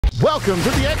Welcome to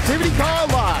the Activity Call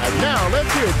Live. Now,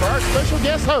 let's hear it for our special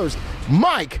guest host,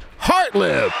 Mike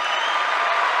Hartlieb.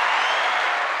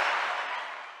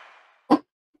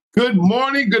 Good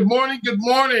morning, good morning, good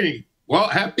morning. Well,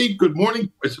 happy good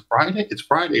morning. It's Friday. It's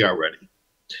Friday already.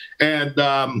 And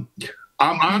I'm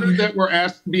honored that we're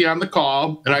asked to be on the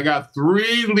call. And I got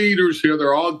three leaders here.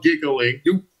 They're all giggling.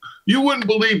 You wouldn't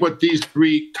believe what these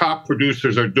three top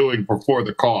producers are doing before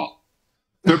the call.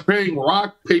 They're playing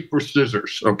rock, paper,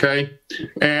 scissors, okay?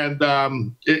 And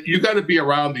you got to be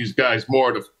around these guys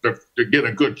more to get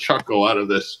a good chuckle out of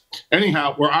this.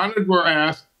 Anyhow, we're honored we're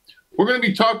asked. We're going to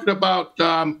be talking about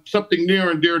something near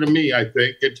and dear to me, I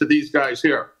think, and to these guys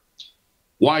here.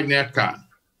 Why NatCon?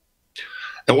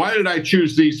 And why did I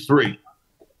choose these three?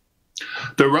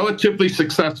 They're relatively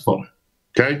successful,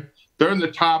 okay? They're in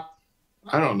the top,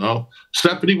 I don't know.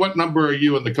 Stephanie, what number are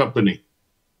you in the company?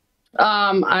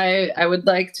 I would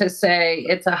like to say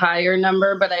it's a higher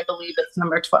number, but I believe it's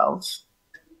number 12.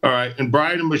 All right. And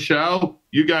Brian and Michelle,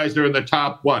 you guys are in the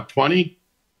top, what, 20?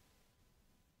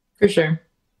 For sure.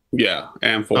 Yeah,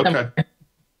 and 4. Okay.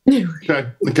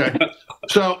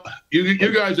 So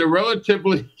you guys are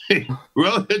relatively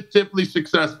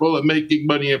successful at making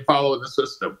money and following the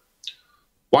system.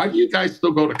 Why do you guys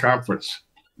still go to conference?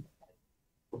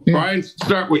 Brian,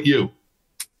 start with you.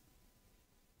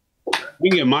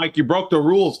 Mike, you broke the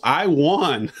rules. I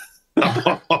won.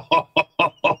 It's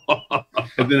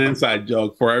an inside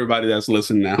joke for everybody that's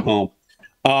listening at home.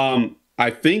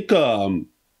 I think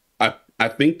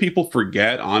people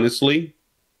forget, honestly,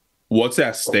 what's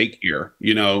at stake here.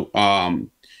 You know,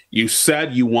 you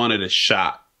said you wanted a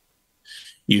shot.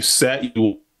 You said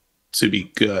you to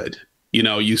be good. You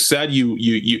know, you said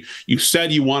you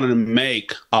said you wanted to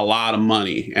make a lot of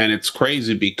money, and it's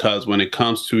crazy because when it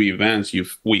comes to events,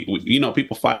 we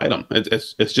people fight them.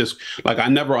 It's just like I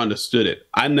never understood it.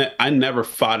 I never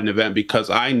fought an event because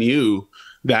I knew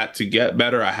that to get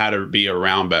better, I had to be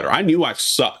around better. I knew I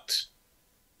sucked.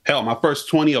 Hell, my first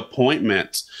 20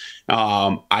 appointments,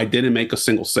 I didn't make a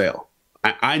single sale.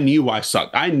 I knew I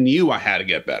sucked. I knew I had to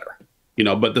get better. You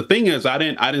know, but the thing is, I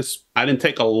didn't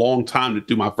take a long time to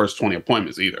do my first 20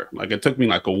 appointments either. Like it took me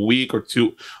like a week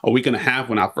and a half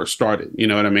when I first started. You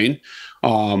know what I mean?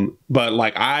 But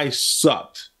like I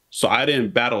sucked, so I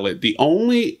didn't battle it.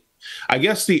 I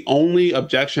guess the only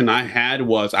objection I had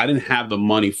was I didn't have the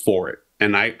money for it,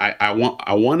 and I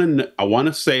want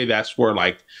to say that's where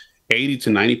like 80 to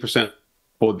 90%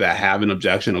 people that have an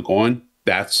objection are going.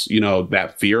 That's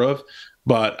that fear of.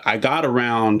 But I got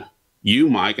around you,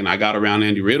 Mike, and I got around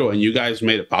Andy Riddle, and you guys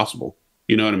made it possible.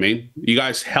 You know what I mean? You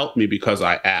guys helped me because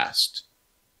I asked.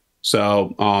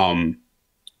 So I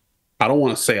don't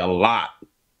want to say a lot,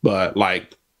 but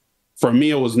like for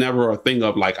me, it was never a thing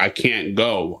of like I can't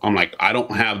go. I'm like, I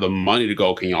don't have the money to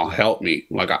go. Can y'all help me?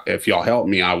 Like if y'all help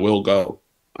me, I will go.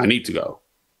 I need to go.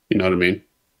 You know what I mean?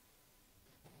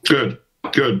 Good.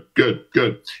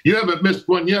 You haven't missed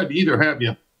one yet either, have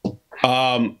you?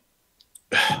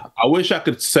 I wish I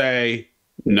could say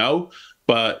no,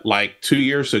 but like 2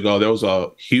 years ago, there was a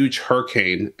huge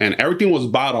hurricane and everything was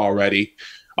bought already,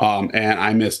 and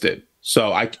I missed it.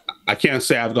 So I can't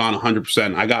say I've gone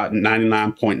 100%. I got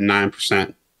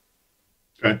 99.9%.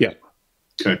 Okay. Yeah.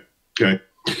 Okay.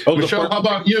 Michelle, how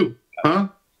about you? Huh?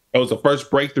 It was the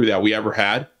first breakthrough that we ever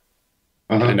had,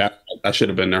 and that should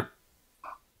have been there.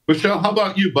 Michelle, how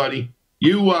about you, buddy?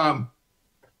 How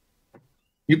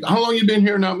long you been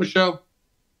here now, Michelle?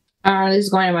 This is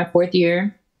going in my 4th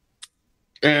year.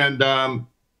 And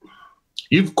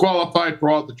you've qualified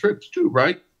for all the trips too,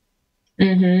 right?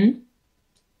 Mm-hmm.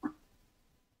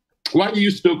 Why do you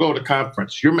still go to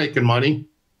conference? You're making money.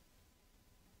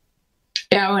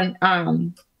 Yeah, when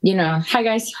hi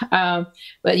guys.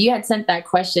 But you had sent that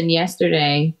question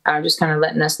yesterday. Just kind of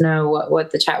letting us know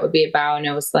what the chat would be about, and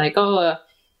it was like,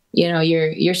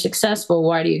 you're successful.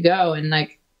 Why do you go? And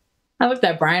like, I looked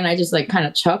at Brian. I just like kind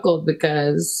of chuckled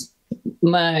because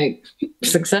my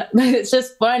success. It's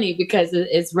just funny because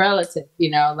it's relative,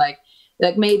 Like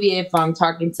maybe if I'm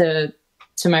talking to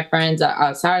my friends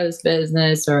outside of this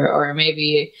business, or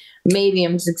maybe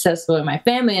I'm successful in my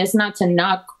family. It's not to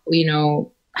knock,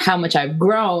 how much I've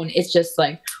grown. It's just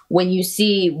like when you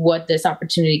see what this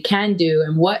opportunity can do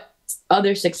and what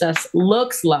other success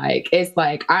looks like, it's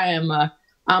like I'm a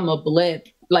blip.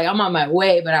 Like I'm on my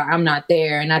way, but I'm not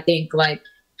there. And I think like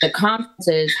the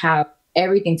conferences have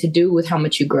everything to do with how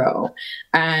much you grow.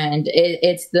 And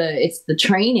it's the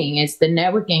training, it's the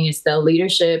networking, it's the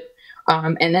leadership.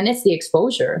 And then it's the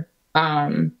exposure.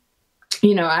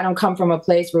 you know, I don't come from a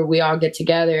place where we all get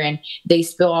together and they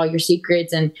spill all your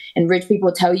secrets and rich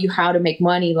people tell you how to make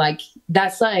money. Like,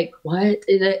 that's like, what?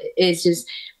 It's just,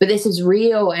 but this is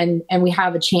real. And we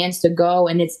have a chance to go.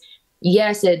 And it's,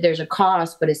 yes, there's a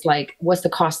cost, but it's like, what's the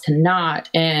cost to not?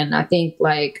 And I think,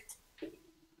 like,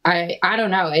 I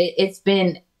don't know. It's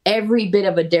been every bit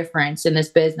of a difference in this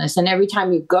business. And every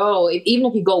time you go, even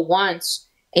if you go once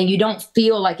and you don't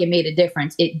feel like it made a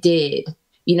difference, it did.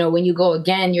 You know, when you go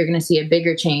again, you're going to see a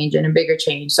bigger change and a bigger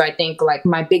change. So I think, like,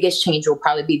 my biggest change will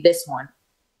probably be this one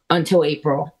until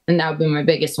April. And that would be my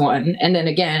biggest one. And then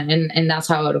again, and that's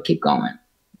how it'll keep going.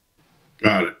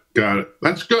 Got it.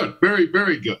 That's good. Very,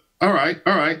 very good. All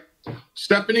right.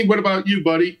 Stephanie, what about you,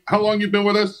 buddy? How long you been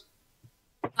with us?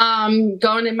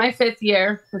 Going in my 5th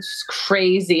year, which is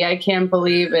crazy. I can't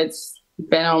believe it's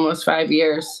been almost 5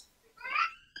 years.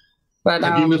 But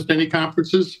have you missed any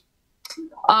conferences?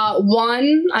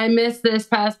 One, I missed this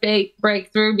past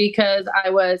breakthrough because I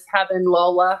was having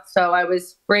Lola. So I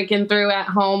was breaking through at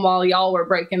home while y'all were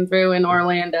breaking through in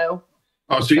Orlando.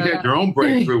 Oh, so you had your own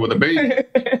breakthrough with a baby.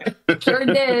 Sure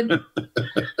did.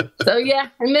 So yeah,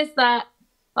 I missed that.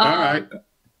 All right.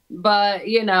 But,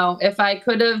 you know, if I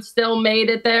could have still made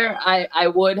it there, I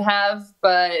would have.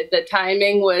 But the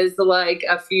timing was like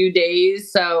a few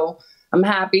days. So I'm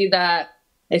happy that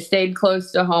I stayed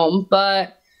close to home.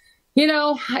 But, you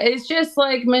know, it's just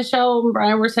like Michelle and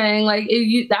Brian were saying, like,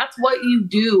 that's what you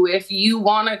do. If you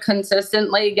want to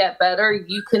consistently get better,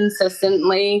 you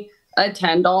consistently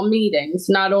attend all meetings.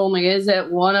 Not only is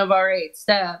it one of our 8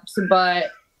 steps,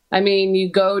 but I mean, you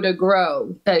go to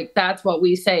grow. Like, that's what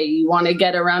we say. You want to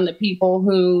get around the people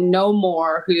who know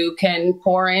more, who can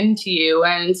pour into you.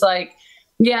 And it's like,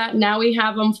 yeah, now we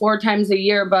have them 4 times a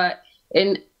year, but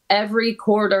in every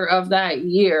quarter of that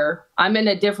year, I'm in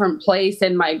a different place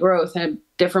in my growth, a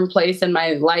different place in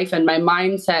my life and my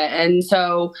mindset. And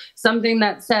so something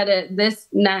that said at this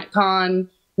NatCon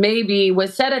maybe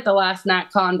was said at the last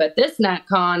NatCon, but this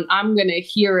NatCon, I'm going to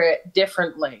hear it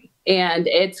differently. And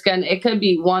it could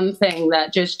be one thing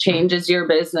that just changes your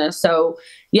business. So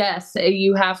yes,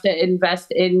 you have to invest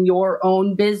in your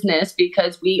own business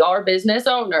because we are business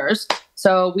owners.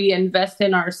 So we invest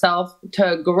in ourselves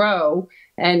to grow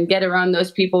and get around those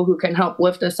people who can help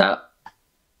lift us up.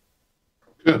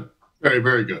 Good. Very,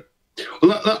 very good.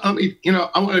 Well, I mean, you know,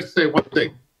 I want to say one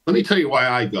thing. Let me tell you why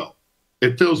I go.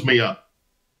 It fills me up.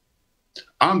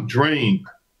 I'm drained.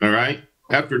 All right.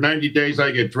 After 90 days, I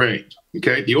get drained.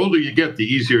 Okay. The older you get, the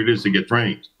easier it is to get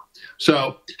drained.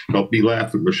 So don't be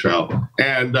laughing, Michelle.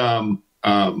 And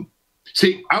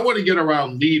see, I want to get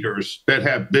around leaders that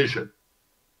have vision.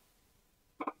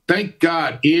 Thank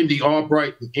God Andy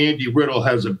Albright and Andy Riddle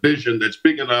has a vision that's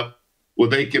big enough where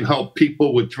they can help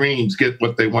people with dreams get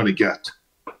what they want to get.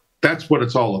 That's what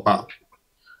it's all about.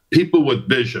 People with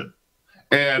vision.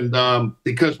 And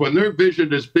because when their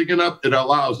vision is big enough, it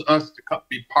allows us to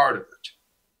be part of it.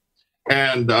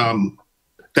 And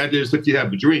that is if you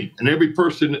have a dream. And every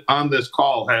person on this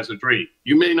call has a dream.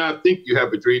 You may not think you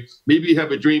have a dream. Maybe you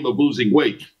have a dream of losing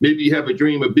weight. Maybe you have a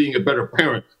dream of being a better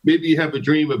parent. Maybe you have a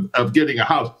dream of getting a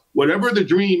house. Whatever the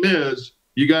dream is,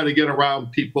 you got to get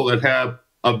around people that have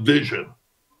a vision.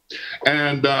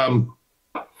 And I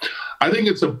think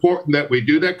it's important that we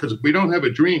do that because if we don't have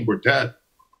a dream, we're dead.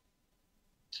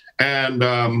 And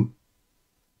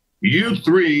you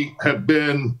three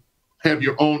have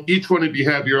your own, each one of you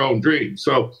have your own dream.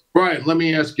 So, Brian, let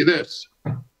me ask you this.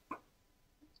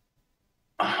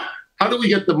 How do we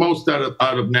get the most out of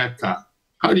NatCon?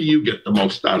 How do you get the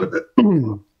most out of it?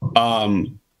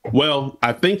 Well,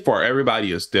 I think for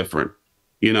everybody it's different.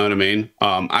 You know what I mean?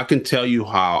 I can tell you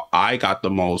how I got the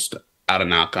most out of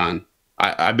NatCon.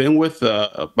 I've been with,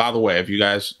 by the way, if you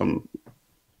guys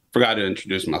forgot to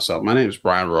introduce myself, my name is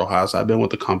Brian Rojas. I've been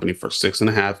with the company for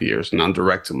 6.5 years, and I'm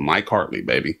direct to Mike Hartlieb,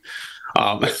 baby.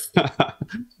 I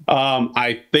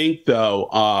think, though,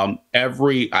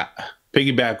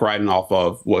 piggyback riding off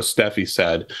of what Steffi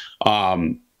said,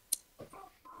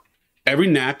 every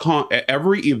NatCon,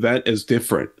 every event is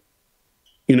different.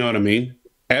 You know what I mean?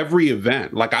 Every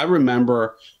event. Like, I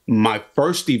remember my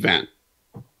first event,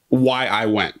 why I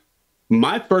went.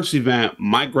 My first event,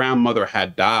 my grandmother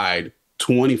had died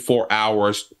 24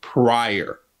 hours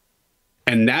prior.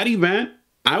 And that event,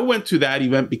 I went to that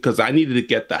event because I needed to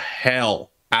get the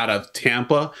hell out of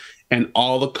Tampa and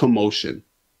all the commotion.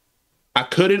 I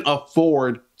couldn't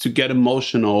afford to get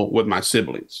emotional with my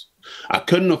siblings. I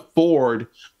couldn't afford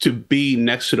to be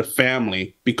next to the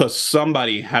family because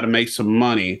somebody had to make some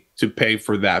money to pay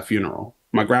for that funeral.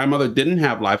 My grandmother didn't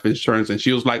have life insurance and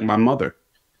she was like my mother.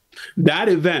 That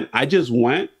event, I just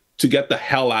went to get the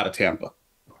hell out of Tampa.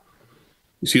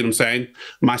 You see what I'm saying?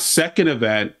 My second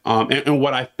event, and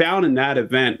what I found in that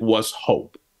event was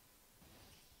hope.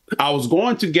 I was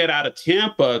going to get out of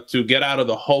Tampa to get out of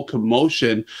the whole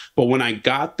commotion, but when I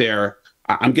got there,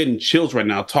 I'm getting chills right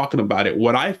now talking about it.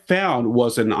 What I found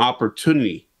was an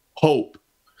opportunity, hope.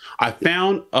 I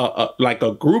found like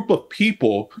a group of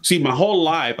people. See, my whole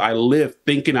life I lived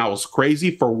thinking I was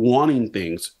crazy for wanting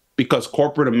things because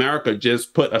corporate America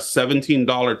just put a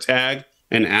 $17 tag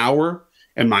an hour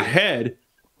in my head,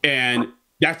 and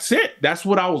that's it. That's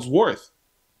what I was worth.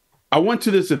 I went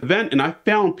to this event and I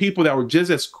found people that were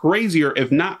just as crazier, if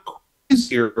not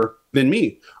crazier than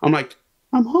me. I'm like,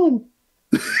 I'm home.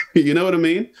 You know what I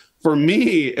mean? For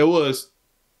me, it was,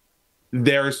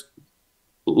 there's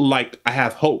like, I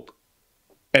have hope,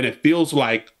 and it feels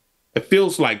like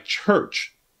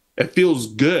church. It feels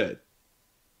good.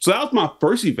 So that was my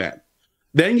first event.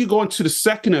 Then you go into the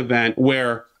second event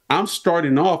where I'm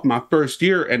starting off my first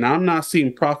year and I'm not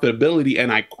seeing profitability,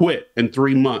 and I quit in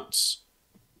 3 months.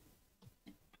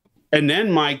 And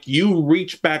then, Mike, you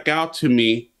reached back out to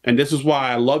me, and this is why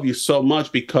I love you so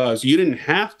much, because you didn't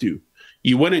have to.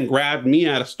 You went and grabbed me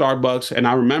at a Starbucks, and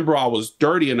I remember I was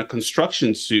dirty in a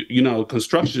construction suit,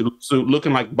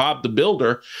 looking like Bob the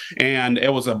Builder, and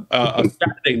it was a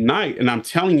Saturday night, and I'm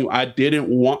telling you, I didn't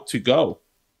want to go.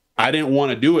 I didn't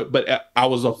want to do it, but I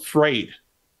was afraid.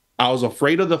 I was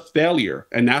afraid of the failure,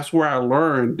 and that's where I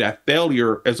learned that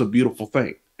failure is a beautiful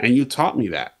thing, and you taught me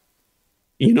that.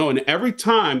 And every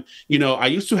time, I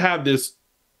used to have this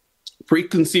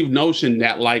preconceived notion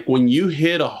that, like, when you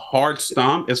hit a hard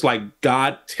stomp, it's like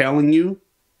God telling you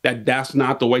that that's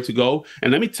not the way to go.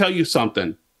 And let me tell you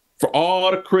something. For all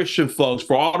the Christian folks,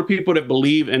 for all the people that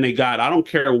believe in a God, I don't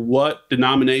care what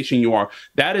denomination you are,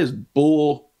 that is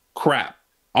bull crap.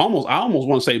 I almost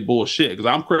want to say bullshit, because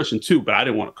I'm Christian too, but I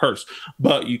didn't want to curse.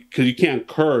 But because you can't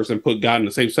curse and put God in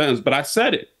the same sentence. But I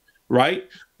said it, right?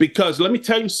 Because let me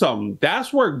tell you something.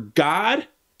 That's where God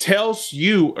tells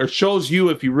you or shows you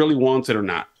if you really want it or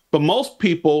not. But most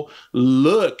people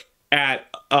look at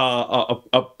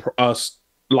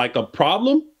like a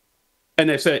problem, and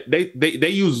they say they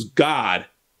use God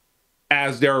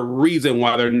as their reason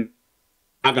why they're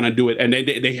not going to do it, and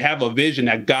they have a vision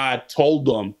that God told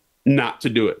them not to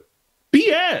do it.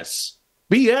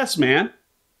 BS, man.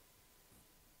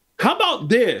 How about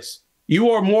this? You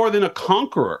are more than a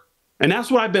conqueror. And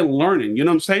that's what I've been learning. You know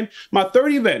what I'm saying? My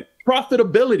third event,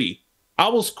 profitability. I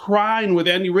was crying with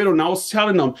Andy Riddle, and I was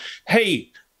telling them,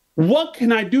 hey, what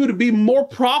can I do to be more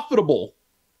profitable?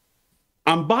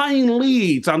 I'm buying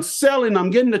leads, I'm selling, I'm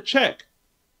getting a check.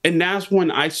 And that's when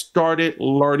I started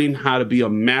learning how to be a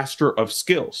master of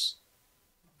skills.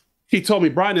 He told me,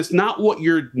 Brian, it's not what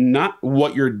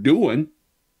you're doing.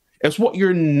 It's what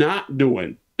you're not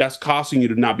doing that's causing you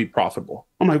to not be profitable.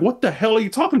 I'm like, what the hell are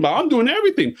you talking about? I'm doing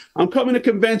everything. I'm coming to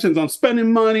conventions. I'm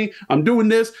spending money. I'm doing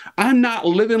this. I'm not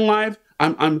living life.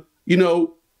 I'm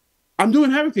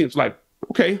doing everything. It's like,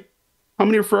 okay, how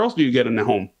many referrals do you get in the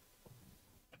home?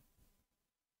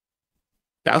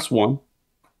 That's one.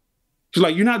 She's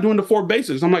like, you're not doing the 4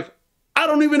 basics. I'm like, I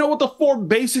don't even know what the 4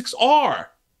 basics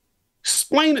are.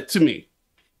 Explain it to me.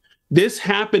 This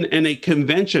happened in a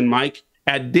convention, Mike,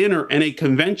 at dinner in a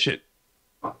convention.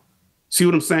 See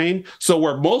what I'm saying? So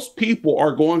where most people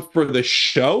are going for the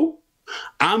show,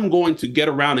 I'm going to get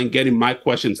around and getting my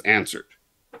questions answered.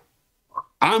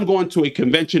 I'm going to a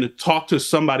convention to talk to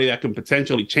somebody that can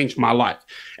potentially change my life.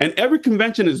 And every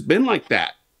convention has been like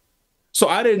that. So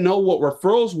I didn't know what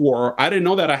referrals were. I didn't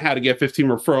know that I had to get 15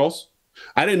 referrals.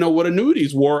 I didn't know what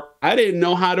annuities were. I didn't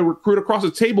know how to recruit across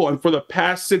the table. And for the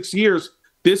past 6 years,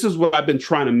 this is what I've been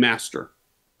trying to master.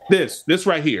 This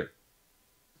right here.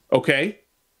 Okay?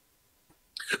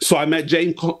 So I met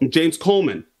James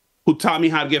Coleman, who taught me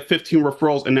how to get 15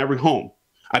 referrals in every home.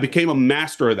 I became a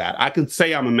master of that. I can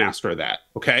say I'm a master of that,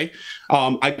 okay?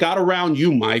 I got around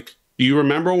you, Mike. Do you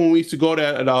remember when we used to go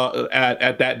to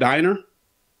at that diner?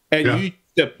 And yeah. You used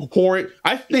to pour it.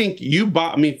 I think you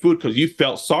bought me food because you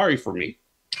felt sorry for me.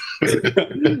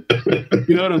 You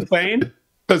know what I'm saying?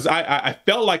 Because I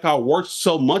felt like I worked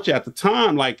so much at the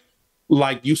time, like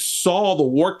you saw the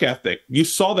work ethic. You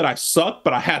saw that I sucked,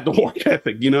 but I had the work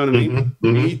ethic. You know what I mean? Mm-hmm,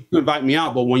 mm-hmm. You used to invite me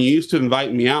out, but when you used to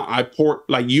invite me out, I poured,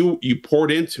 like you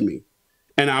poured into me,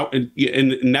 and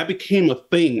that became a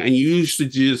thing. And you used to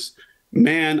just,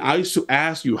 man, I used to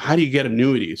ask you, how do you get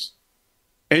annuities?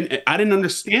 And I didn't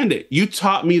understand it. You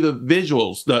taught me the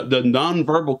visuals, the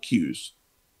nonverbal cues.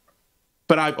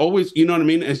 But I've always, you know what I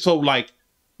mean? And so, like,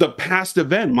 the past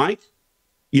event, Mike,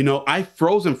 you know, I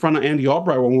froze in front of Andy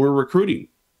Albright when we were recruiting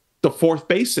the 4th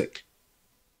basic.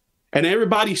 And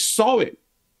everybody saw it.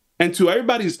 And to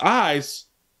everybody's eyes,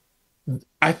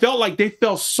 I felt like they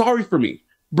felt sorry for me.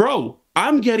 Bro,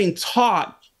 I'm getting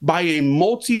taught by a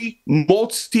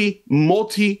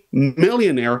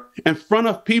multi-millionaire in front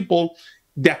of people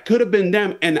that could have been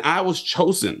them, and I was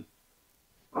chosen.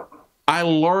 I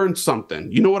learned something.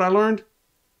 You know what I learned?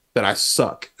 That I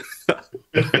suck.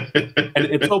 And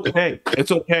it's okay.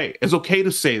 It's okay. It's okay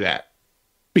to say that,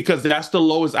 because that's the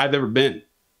lowest I've ever been.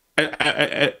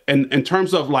 And in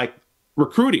terms of like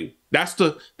recruiting, that's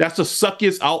the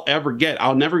suckiest I'll ever get.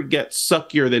 I'll never get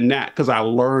suckier than that, because I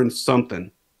learned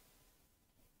something.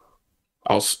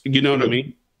 You know what I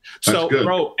mean? That's so, good.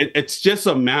 Bro, it's just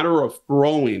a matter of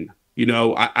growing. You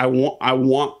know, I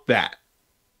want that,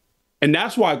 and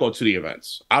that's why I go to the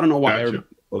events. I don't know why everybody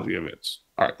goes to the events.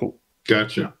 All right, cool.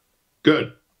 Gotcha.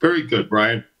 Good. Very good,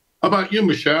 Brian. How about you,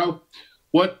 Michelle?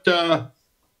 What do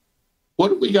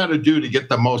we got to do to get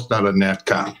the most out of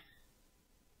NatCon?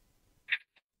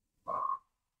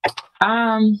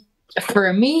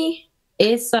 For me,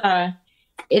 it's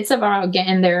about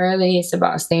getting there early. It's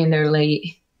about staying there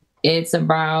late. It's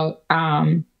about,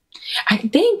 I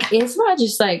think it's about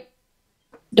just like,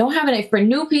 don't have it. For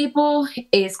new people,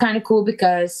 it's kind of cool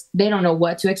because they don't know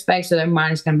what to expect. So their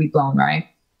mind is going to be blown, right?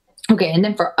 Okay. And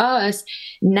then for us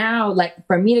now, like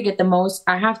for me to get the most,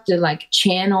 I have to like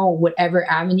channel whatever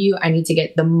avenue I need to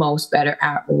get the most better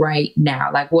at right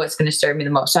now. Like what's going to serve me the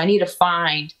most. So I need to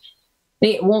find,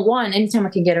 well, one, anytime I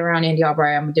can get around Andy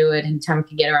Albright, I'm gonna do it. Anytime I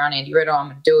can get around Andy Riddle, I'm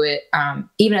gonna do it.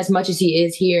 Even as much as he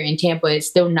is here in Tampa, it's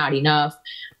still not enough.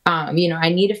 I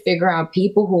need to figure out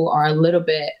people who are a little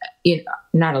bit,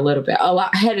 not a little bit, a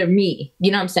lot ahead of me. You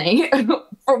know what I'm saying?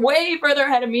 For way further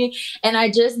ahead of me. And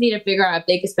I just need to figure out if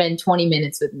they could spend 20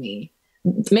 minutes with me.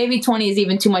 Maybe 20 is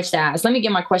even too much to ask. Let me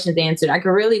get my questions answered. I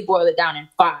could really boil it down in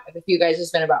 5 if you guys just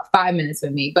spend about 5 minutes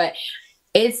with me. But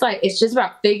it's just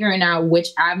about figuring out which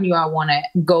avenue I want to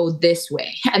go this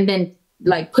way, and then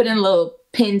like put in little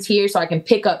pins here so I can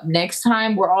pick up next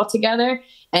time we're all together,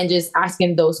 and just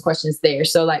asking those questions there.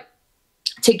 So like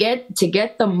to get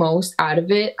the most out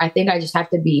of it, I think I just have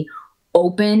to be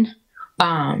open.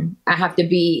 I have to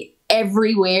be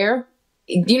everywhere.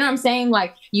 You know what I'm saying?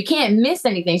 Like you can't miss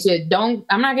anything. So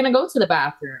I'm not going to go to the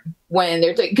bathroom when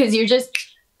they're, because you're just,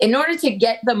 in order to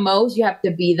get the most, you have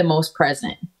to be the most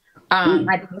present.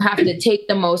 I have to take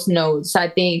the most notes. I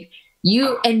think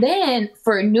and then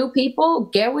for new people,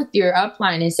 get with your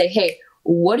upline and say, hey,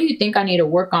 what do you think I need to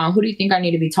work on? Who do you think I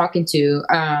need to be talking to?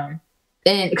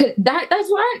 And cause that's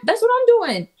what I'm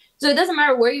doing. So it doesn't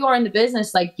matter where you are in the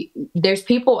business. Like there's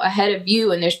people ahead of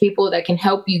you, and there's people that can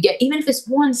help you get, even if it's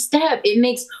one step, it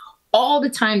makes all the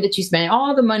time that you spend,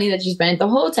 all the money that you spend, the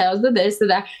hotels, the this, the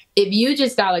that. If you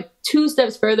just got like 2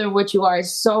 steps further than what you are,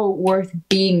 it's so worth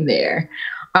being there.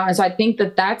 So I think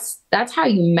that's how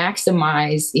you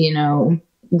maximize,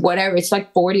 whatever. It's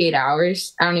like 48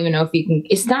 hours. I don't even know if you can,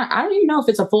 I don't even know if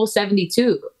it's a full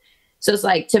 72. So it's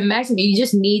like to maximize, you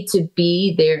just need to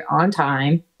be there on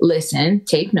time, listen,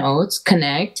 take notes,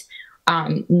 connect,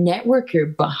 network your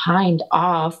behind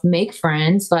off, make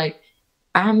friends. Like,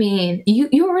 I mean,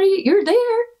 you're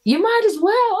there. You might as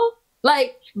well.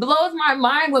 Like, blows my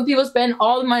mind when people spend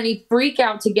all the money, freak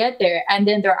out to get there, and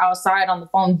then they're outside on the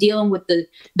phone dealing with the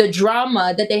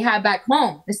drama that they had back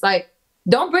home. It's like,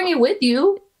 don't bring it with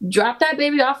you. Drop that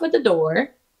baby off at the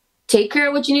door. Take care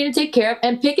of what you need to take care of,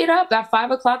 and pick it up at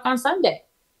 5 o'clock on Sunday.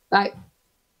 Like,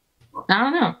 I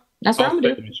don't know. That's what I'm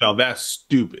gonna do. Michelle, that's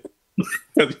stupid.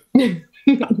 Look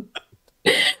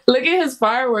at his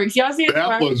fireworks. Y'all see his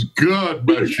fireworks? That was good,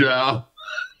 Michelle.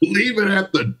 Leave it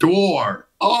at the door.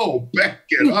 Oh, back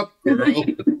it up, girl.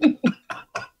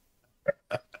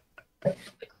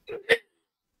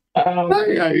 All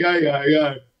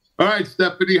right,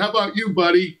 Stephanie, how about you,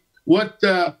 buddy? What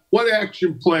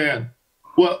action plan?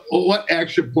 What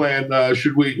action plan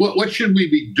should we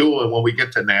be doing when we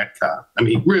get to NatCon? I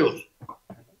mean, really.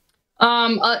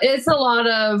 It's a lot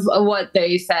of what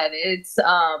they said. It's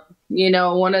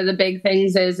one of the big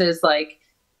things is like,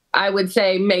 I would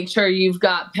say make sure you've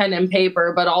got pen and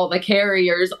paper, but all the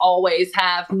carriers always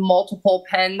have multiple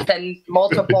pens and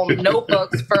multiple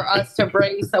notebooks for us to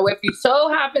bring. So if you so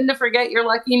happen to forget your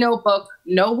lucky notebook,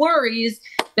 no worries.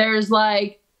 There's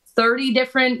like 30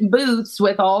 different booths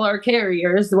with all our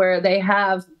carriers where they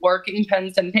have working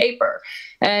pens and paper.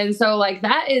 And so like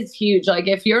that is huge. Like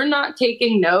if you're not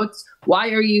taking notes, why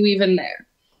are you even there?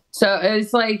 So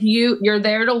it's like you're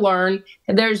there to learn.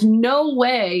 There's no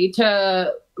way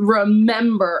to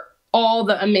remember all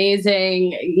the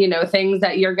amazing, things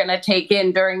that you're going to take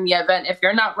in during the event. If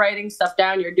you're not writing stuff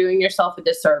down, you're doing yourself a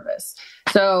disservice.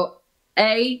 So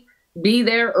A, be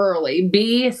there early.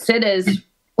 B, sit as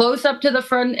close up to the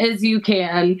front as you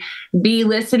can. Be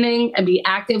listening and be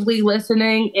actively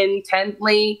listening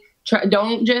intently.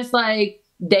 Don't just like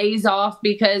days off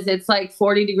because it's like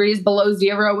 40 degrees below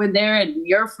zero in there and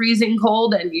you're freezing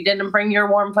cold and you didn't bring your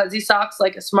warm fuzzy socks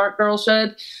like a smart girl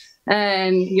should.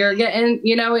 And you're getting,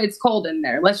 it's cold in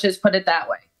there. Let's just put it that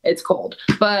way. It's cold,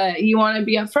 but you want to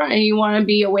be up front and you want to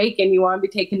be awake and you want to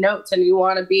be taking notes and you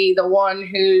want to be the one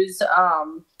who's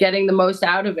getting the most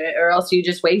out of it, or else you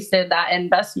just wasted that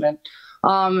investment.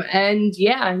 And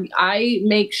yeah, I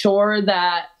make sure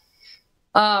that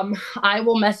I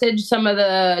will message some of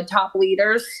the top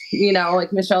leaders,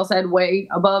 like Michelle said, way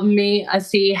above me. I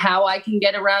see how I can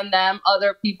get around them,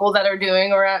 other people that are doing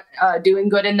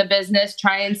good in the business,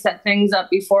 try and set things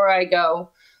up before I go.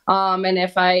 And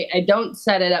if I don't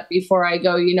set it up before I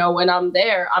go, when I'm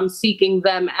there, I'm seeking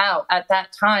them out at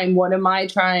that time. What am I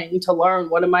trying to learn?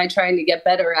 What am I trying to get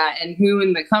better at? And who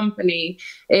in the company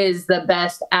is the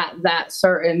best at that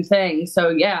certain thing? So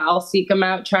yeah, I'll seek them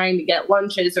out trying to get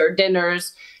lunches or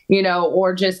dinners,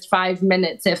 or just 5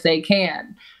 minutes if they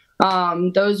can.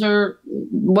 Those are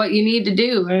what you need to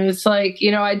do. And it's like,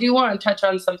 I do want to touch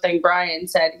on something Brian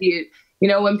said.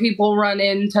 When people run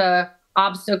into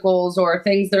obstacles or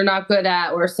things they're not good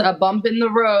at, or a bump in the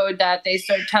road, that they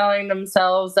start telling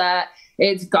themselves that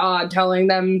it's God telling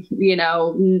them,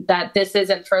 that this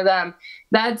isn't for them.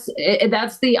 That's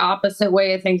the opposite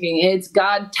way of thinking. It's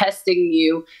God testing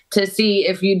you to see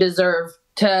if you deserve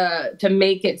to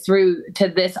make it through to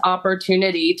this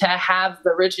opportunity, to have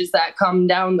the riches that come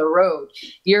down the road.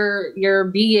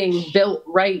 You're being built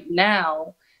right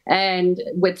now and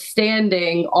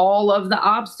withstanding all of the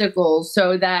obstacles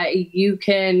so that you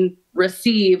can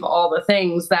receive all the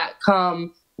things that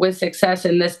come with success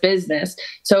in this business.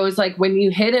 So it's like when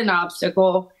you hit an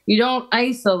obstacle, you don't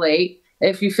isolate.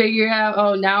 If you figure out,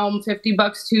 oh, now I'm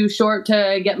 $50 too short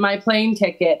to get my plane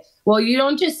ticket. Well, you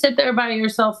don't just sit there by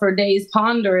yourself for days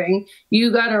pondering.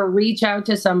 You got to reach out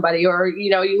to somebody, or,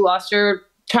 you lost your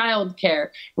childcare.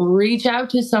 Reach out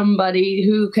to somebody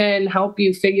who can help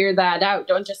you figure that out.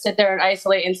 Don't just sit there and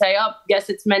isolate and say, oh, guess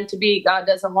it's meant to be. God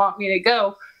doesn't want me to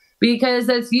go, because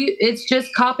it's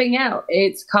just copping out.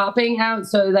 It's copping out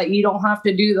so that you don't have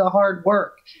to do the hard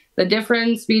work. The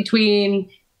difference between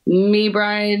me,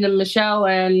 Brian, and Michelle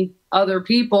and other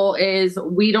people is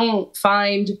we don't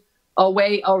find a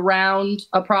way around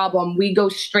a problem. We go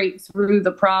straight through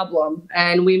the problem,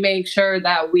 and we make sure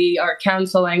that we are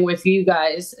counseling with you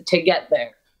guys to get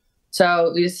there.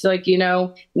 So it's like,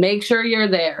 make sure you're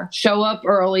there, show up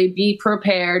early, be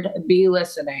prepared, be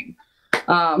listening.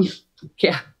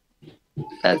 Yeah.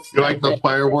 That's you like the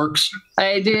fireworks?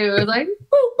 I do. It's like,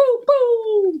 boo, boo,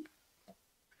 boo.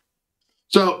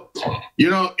 So,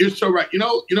 you're so right. You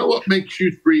know what makes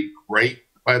you three great,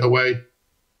 by the way?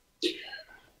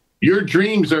 Your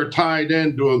dreams are tied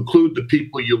in to include the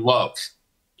people you love.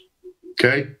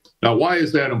 Okay? Now, why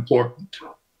is that important?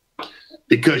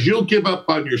 Because you'll give up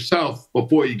on yourself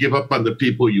before you give up on the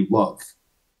people you love.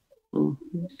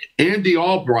 Mm-hmm. Andy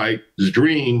Albright's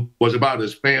dream was about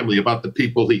his family, about the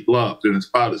people he loved, and it's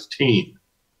about his team.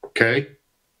 Okay?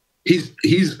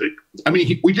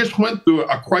 We just went through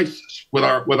a crisis with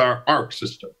our ARC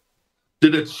system.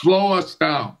 Did it slow us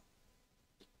down?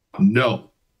 No.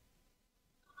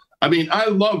 I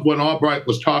love when Albright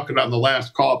was talking on the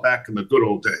last call back in the good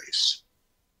old days.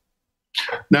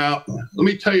 Now, let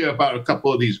me tell you about a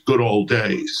couple of these good old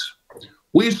days.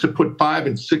 We used to put 5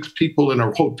 and 6 people in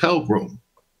a hotel room.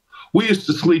 We used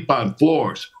to sleep on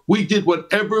floors. We did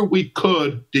whatever we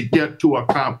could to get to a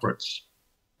conference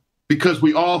because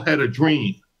we all had a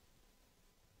dream.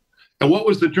 And what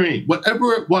was the dream?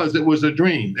 Whatever it was a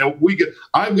dream. And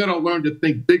I've got to learn to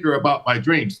think bigger about my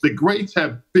dreams. The greats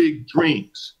have big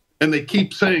dreams, and they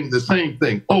keep saying the same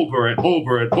thing over and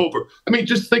over and over.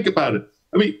 Just think about it.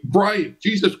 Brian,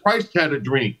 Jesus Christ had a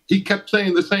dream. He kept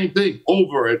saying the same thing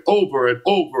over and over and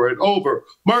over and over.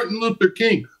 Martin Luther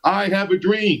King, I have a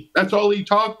dream. That's all he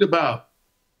talked about.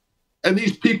 And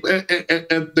these people,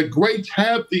 and the greats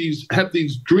have these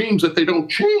dreams that they don't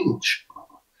change.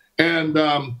 And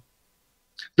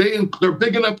they're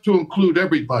big enough to include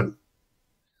everybody.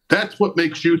 That's what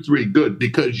makes you three good,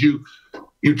 because you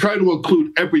try to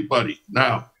include everybody.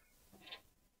 Now,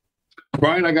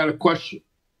 Brian, I got a question.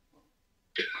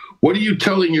 What are you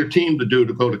telling your team to do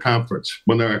to go to conference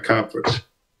when they're at conference?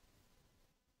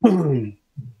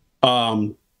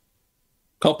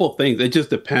 Couple of things. It just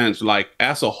depends. Like,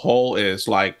 as a whole, is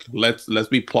like let's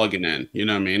be plugging in. You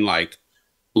know what I mean? Like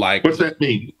what's that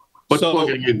mean? What's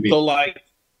plugging in mean?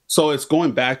 So it's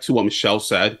going back to what Michelle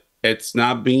said. It's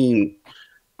not being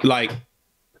like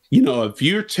you know, if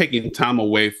you're taking time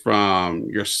away from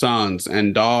your sons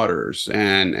and daughters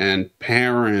and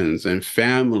parents and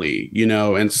family, you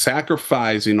know, and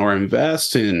sacrificing or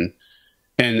investing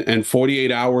and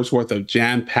 48 hours worth of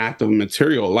jam-packed of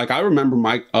material. Like I remember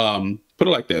put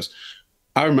it like this.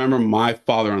 I remember my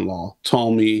father-in-law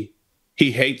told me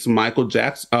he hates Mike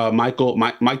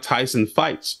Tyson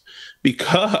fights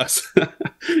because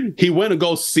he went to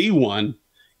go see one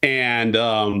and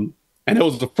it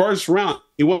was the first round.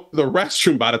 He went to the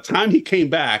restroom. By the time he came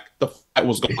back, the fight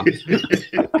was gone.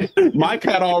 Mike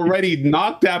had already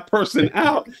knocked that person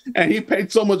out, and he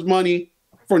paid so much money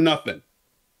for nothing.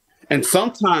 And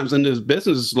sometimes in this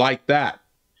business, it's like that.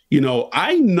 You know,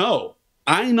 I know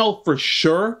for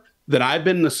sure that I've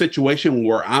been in a situation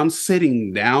where I'm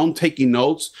sitting down taking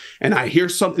notes, and I hear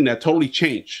something that totally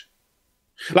changed.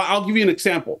 Like, I'll give you an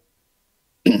example.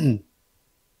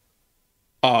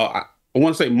 I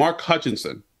want to say Mark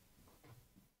Hutchinson,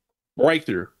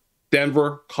 Breakthrough,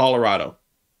 Denver, Colorado.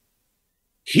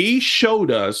 He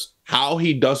showed us how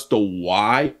he does the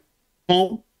why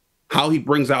home, how he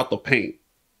brings out the pain.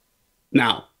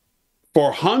 Now,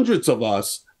 for hundreds of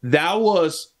us, that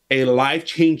was a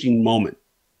life-changing moment.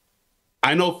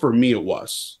 I know for me it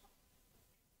was.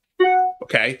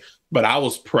 Okay? But I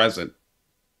was present.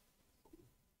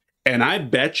 And I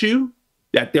bet you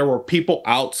that there were people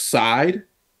outside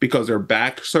because their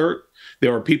backs hurt.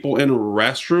 There were people in a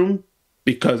restroom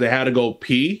because they had to go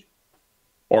pee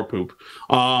or poop,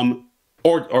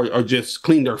 or just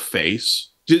clean their face.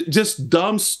 Just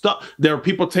dumb stuff. There are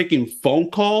people taking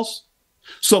phone calls.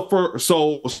 So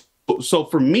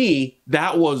for me,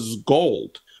 that was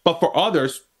gold. But for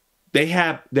others, they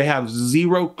have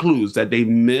zero clues that they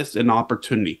missed an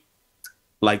opportunity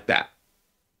like that.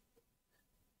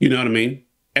 You know what I mean?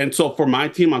 And so for my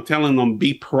team, I'm telling them,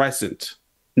 be present.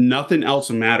 Nothing else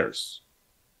matters.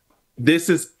 This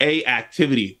is a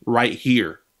activity right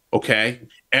here, okay?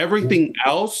 Everything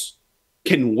else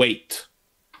can wait.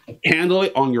 Handle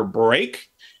it on your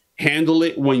break. Handle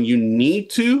it when you need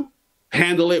to.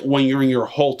 Handle it when you're in your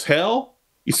hotel.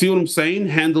 You see what I'm saying?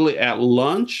 Handle it at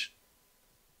lunch.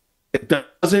 It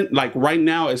doesn't, like right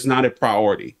now, it's not a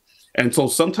priority. And so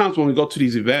sometimes when we go to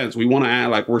these events, we want to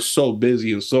act like we're so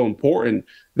busy and so important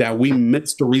that we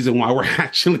miss the reason why we're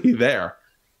actually there.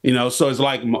 You know, so it's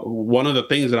like one of the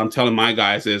things that I'm telling my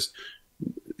guys is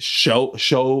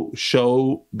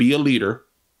be a leader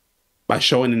by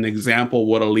showing an example of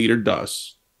what a leader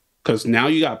does. Because now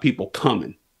you got people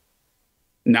coming.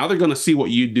 Now they're going to see what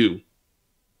you do.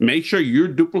 Make sure you're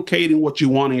duplicating what you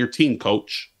want in your team,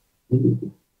 coach. That's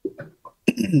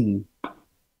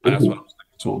what I'm saying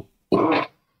to him.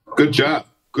 Good job.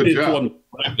 Good job.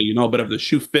 You know, but if the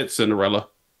shoe fits, Cinderella.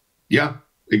 Yeah,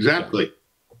 exactly.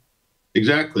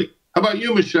 Exactly. How about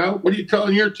you, Michelle? What are you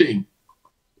telling your team?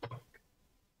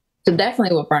 So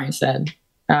definitely what Brian said.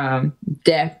 All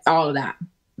of that.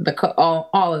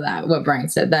 All of that, what Brian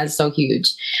said. That's so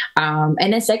huge. And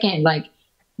then second, like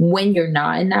when you're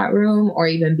not in that room or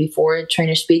even before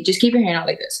trainer speak, just keep your hand out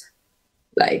like this.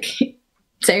 Like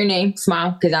say your name,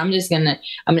 smile, because I'm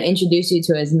gonna introduce you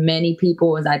to as many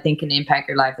people as I think can impact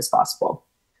your life as possible.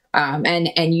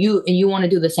 And you want to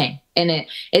do the same. And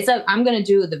it's like, I'm going to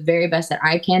do the very best that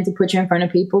I can to put you in front of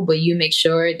people, but you make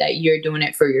sure that you're doing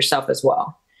it for yourself as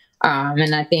well.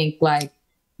 And I think like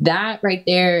that right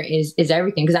there is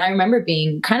everything. Cause I remember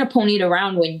being kind of ponied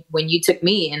around when you took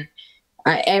me, and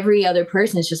every other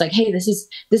person is just like, hey, this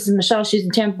is Michelle. She's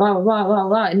in Tampa, blah, blah, blah,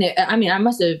 blah. And I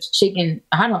must have shaken,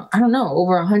 I don't know,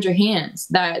 over 100 hands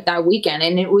that weekend.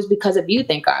 And it was because of you,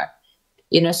 thank God.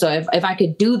 You know, so if I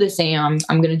could do the same,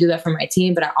 I'm going to do that for my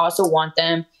team, but I also want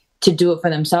them to do it for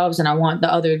themselves. And I want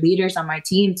the other leaders on my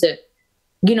team to,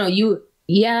 you know, you're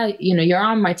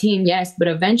on my team. Yes. But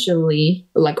eventually,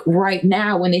 like right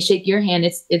now, when they shake your hand,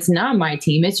 it's not my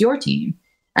team, it's your team.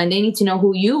 And they need to know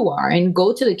who you are, and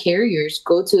go to the carriers,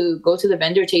 go to the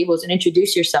vendor tables and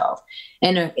introduce yourself.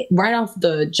 And right off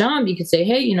the jump, you could say,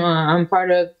 hey, you know, I'm part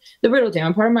of the Riddle team.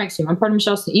 I'm part of Mike's team. I'm part of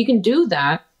Michelle's team. You can do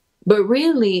that. But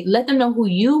really let them know who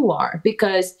you are,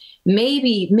 because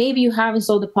maybe you haven't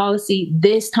sold the policy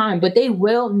this time, but they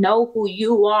will know who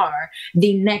you are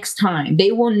the next time.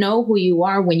 They will know who you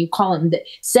are when you call them.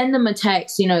 Send them a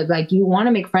text, you know, like you want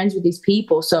to make friends with these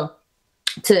people. So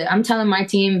I'm telling my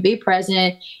team, be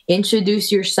present,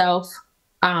 introduce yourself,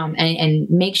 and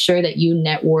make sure that you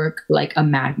network like a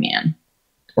madman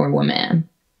or woman.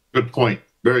 Good point.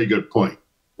 Very good point.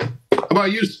 How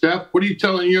about you, Steph? What are you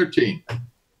telling your team?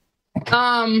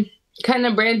 Kind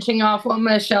of branching off what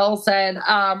Michelle said,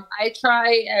 I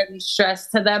try and stress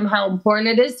to them how important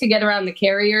it is to get around the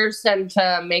carriers and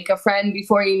to make a friend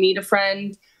before you need a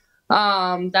friend.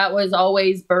 That was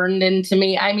always burned into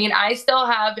me. I mean, I still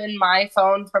have in my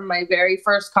phone from my very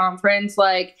first conference,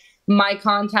 like my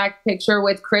contact picture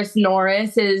with Chris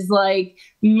Norris is like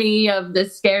me of the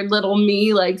scared little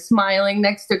me, like smiling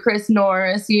next to Chris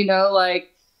Norris, you know, like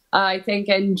I think,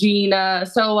 and Gina.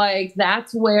 So like,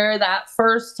 that's where that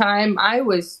first time I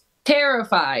was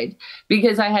terrified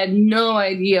because I had no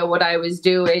idea what I was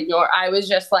doing, or I was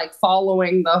just like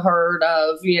following the herd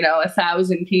of, you know,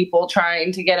 1,000 people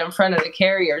trying to get in front of the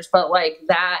carriers. But like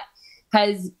that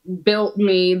has built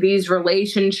me these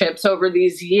relationships over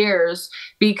these years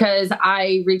because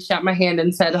I reached out my hand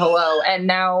and said hello. And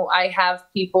now I have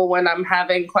people when I'm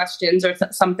having questions or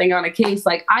something on a case,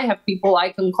 like I have people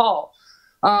I can call.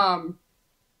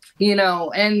 You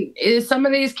know, and some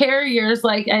of these carriers,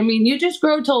 like, I mean, you just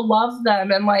grow to love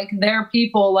them and like they're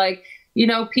people like, you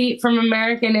know, Pete from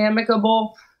American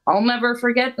Amicable. I'll never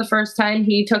forget the first time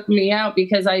he took me out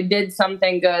because I did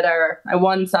something good or I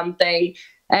won something.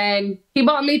 And he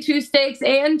bought me 2 steaks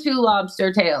and 2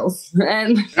 lobster tails.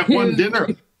 And at one dinner.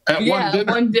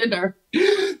 One dinner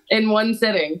in one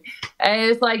sitting. And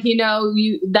it's like, you know,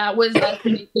 that was us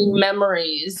making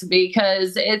memories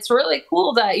because it's really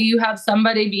cool that you have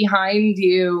somebody behind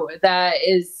you that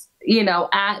is, you know,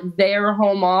 at their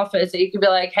home office that you could be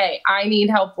like, hey, I need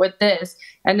help with this.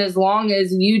 And as long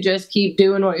as you just keep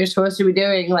doing what you're supposed to be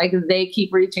doing, like they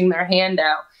keep reaching their hand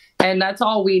out. And that's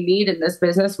all we need in this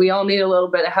business. We all need a little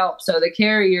bit of help. So the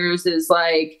carriers is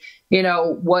like, you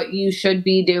know, what you should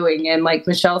be doing. And like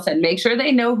Michelle said, make sure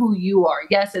they know who you are.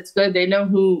 Yes, it's good. They know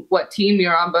what team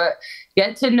you're on, but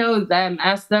get to know them,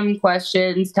 ask them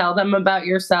questions, tell them about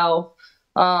yourself.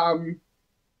 And,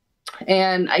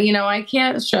 you know, I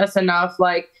can't stress enough,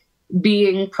 like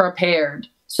being prepared.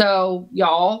 So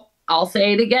y'all, I'll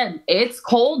say it again. It's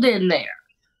cold in there.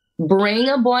 Bring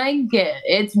a blanket.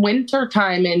 It's winter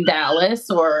time in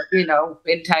Dallas or, you know,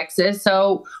 in Texas.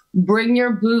 So bring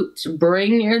your boots,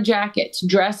 bring your jackets,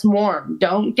 dress warm.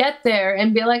 Don't get there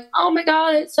and be like, oh my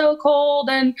God, it's so cold.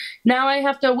 And now I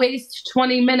have to waste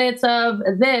 20 minutes of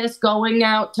this going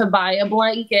out to buy a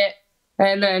blanket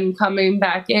and then coming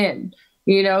back in.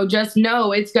 You know, just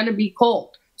know it's going to be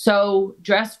cold. So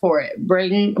dress for it.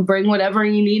 Bring whatever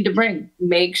you need to bring.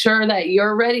 Make sure that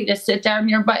you're ready to sit down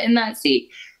your butt in that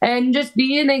seat. And just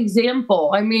be an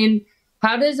example. I mean,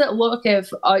 how does it look if,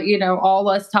 you know, all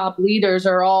us top leaders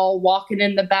are all walking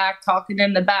in the back, talking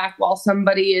in the back while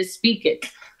somebody is speaking?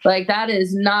 Like, that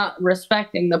is not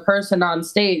respecting the person on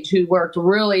stage who worked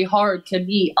really hard to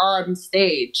be on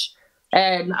stage.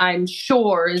 And I'm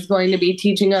sure is going to be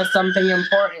teaching us something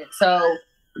important. So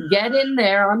get in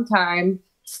there on time,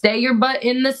 stay your butt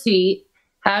in the seat,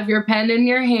 have your pen in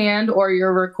your hand or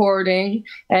you're recording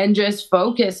and just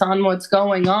focus on what's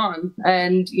going on.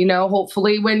 And, you know,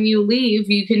 hopefully when you leave,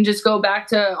 you can just go back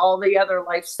to all the other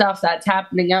life stuff that's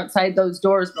happening outside those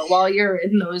doors. But while you're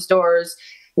in those doors,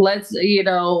 let's, you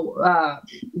know,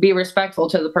 be respectful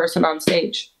to the person on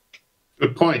stage.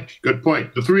 Good point. Good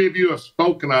point. The 3 of you have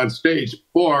spoken on stage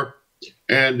before,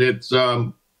 and it's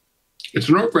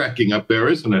nerve-wracking up there,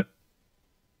 isn't it?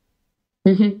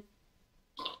 Mm-hmm.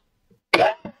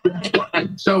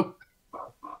 So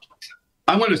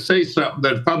I'm going to say something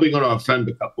that's probably going to offend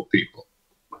a couple people.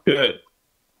 Good.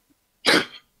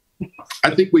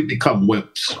 I think we become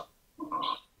wimps.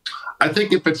 I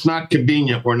think if it's not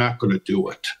convenient, we're not going to do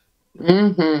it.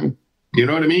 Mm-hmm. You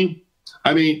know what I mean?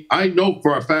 I know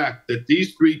for a fact that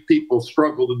these 3 people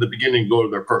struggled in the beginning to go to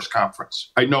their first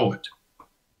conference. I know it.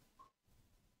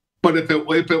 But if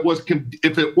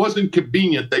it wasn't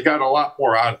convenient, they got a lot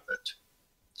more out of it.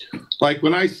 Like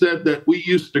when I said that we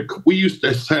used to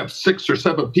have 6 or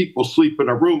 7 people sleep in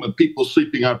a room and people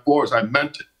sleeping on floors, I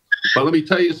meant it. But let me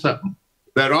tell you something.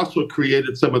 That also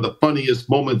created some of the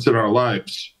funniest moments in our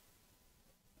lives.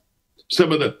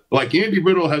 Like Andy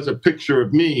Riddle has a picture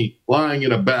of me lying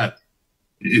in a bed.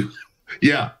 You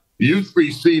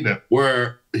 3 seen it,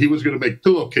 where he was going to make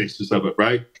pillowcases of it,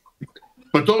 right?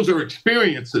 But those are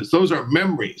experiences. Those are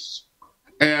memories.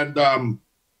 And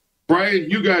Brian,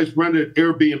 you guys rented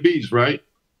Airbnbs, right?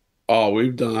 Oh,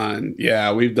 we've done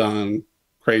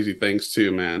crazy things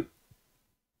too, man.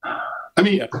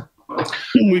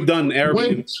 We've done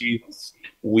Airbnbs.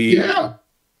 We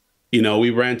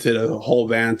rented a whole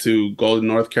van to go to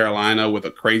North Carolina with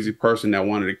a crazy person that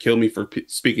wanted to kill me for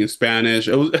speaking Spanish.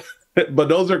 But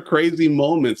those are crazy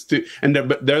moments too, and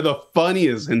they're the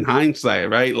funniest in hindsight,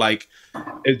 right? Like,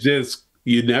 it's just,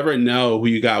 you never know who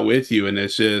you got with you, and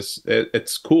it's just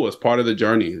it's cool. It's part of the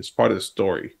journey. It's part of the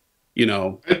story. I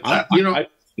love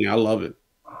it.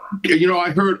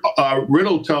 I heard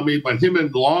Riddle tell me when him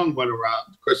and Long went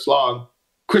around, Chris Long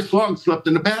slept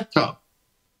in the bathtub.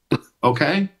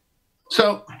 Okay?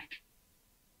 So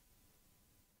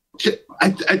I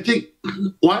think,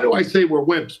 why do I say we're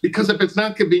wimps? Because if it's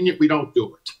not convenient, we don't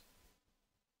do it.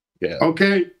 Yeah.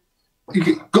 Okay? You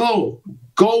can go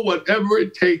whatever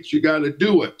it takes, you got to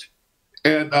do it.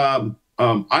 And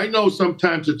I know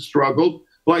sometimes it's struggled.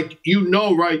 Like,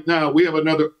 right now, we have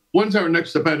when's our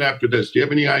next event after this? Do you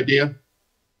have any idea?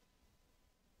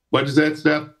 What is that,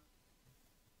 Steph?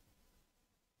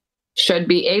 Should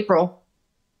be April.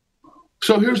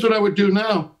 So here's what I would do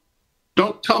now.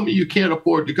 Don't tell me you can't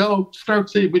afford to go. Start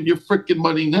saving your freaking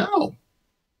money now.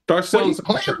 Start selling some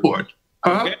plan for it.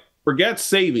 Huh? Forget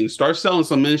savings. Start selling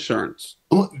some insurance.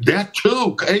 Oh, that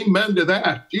too. Amen to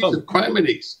that. Jesus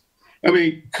Christ. I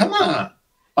mean, come on.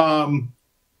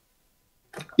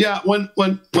 Yeah, when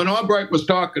Albright was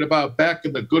talking about back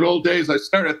in the good old days, I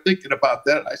started thinking about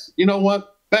that. I said, you know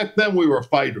what? Back then we were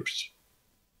fighters.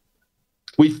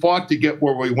 We fought to get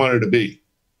where we wanted to be.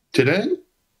 Today,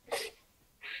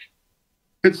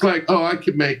 it's like, oh, I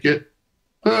can make it.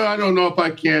 I don't know if I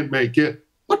can make it.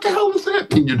 What the hell does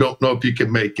that mean? You don't know if you can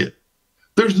make it.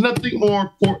 There's nothing more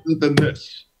important than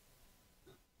this.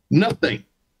 Nothing.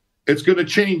 It's going to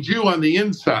change you on the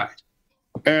inside.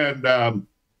 And,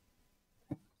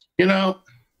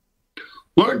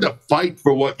 learn to fight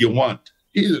for what you want.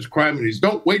 Jesus Christ,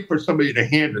 don't wait for somebody to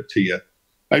hand it to you.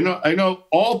 I know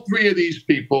all three of these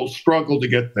people struggled to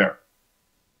get there.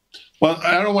 Well,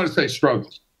 I don't want to say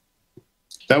struggled.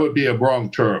 That would be a wrong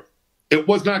term. It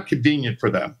was not convenient for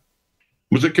them.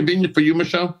 Was it convenient for you,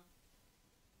 Michelle?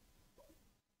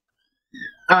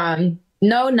 No,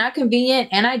 not convenient.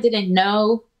 And I didn't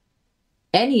know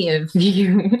any of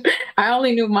you. I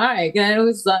only knew Mike. And it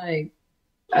was like,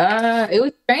 it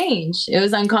was strange. It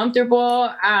was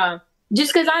uncomfortable.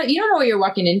 Just because you don't know what you're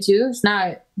walking into.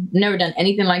 Never done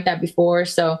anything like that before.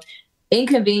 So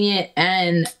inconvenient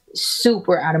and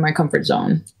super out of my comfort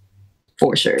zone,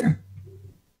 for sure.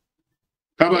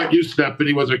 How about you,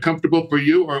 Stephanie? Was it comfortable for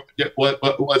you, or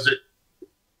what was it?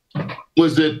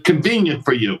 Was it convenient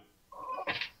for you?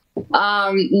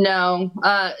 No.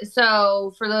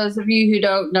 So for those of you who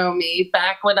don't know me,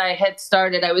 back when I had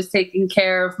started, I was taking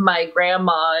care of my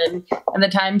grandma, and at the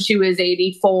time she was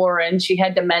 84 and she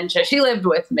had dementia. She lived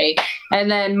with me. And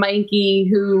then Mikey,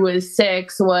 who was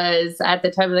 6, was at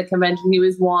the time of the convention, he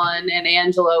was 1, and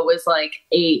Angelo was like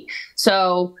 8.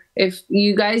 So if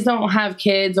you guys don't have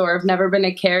kids or have never been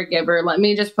a caregiver, let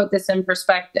me just put this in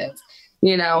perspective.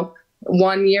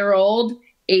 1-year-old,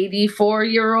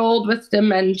 84-year-old with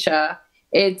dementia.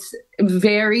 It's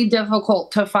very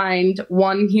difficult to find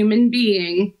one human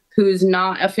being who's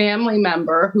not a family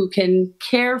member who can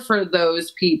care for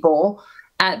those people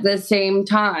at the same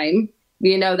time.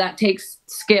 That takes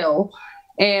skill.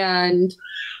 And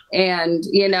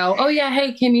oh yeah,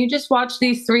 hey, can you just watch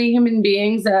these 3 human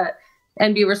beings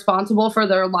and be responsible for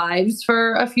their lives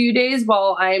for a few days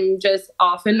while I'm just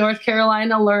off in North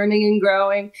Carolina learning and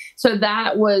growing. So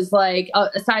that was like,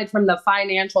 aside from the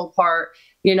financial part,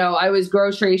 I was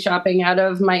grocery shopping out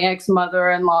of my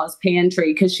ex-mother-in-law's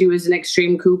pantry because she was an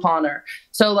extreme couponer.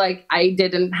 So like I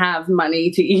didn't have money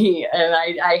to eat and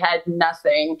I had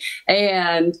nothing.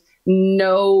 And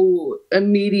no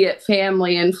immediate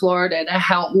family in Florida to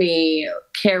help me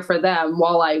care for them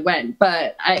while I went.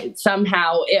 But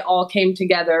somehow it all came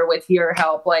together with your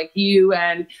help, like you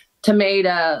and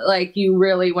Tomato, like you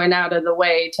really went out of the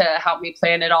way to help me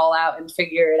plan it all out and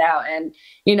figure it out. And,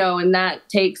 and that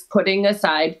takes putting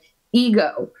aside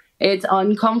ego. It's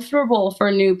uncomfortable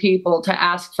for new people to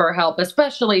ask for help,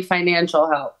 especially financial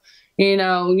help.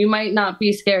 You might not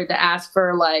be scared to ask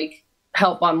for like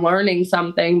help on learning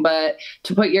something, but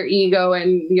to put your ego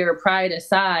and your pride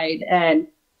aside and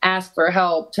ask for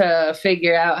help to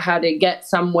figure out how to get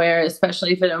somewhere,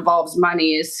 especially if it involves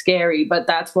money, is scary. But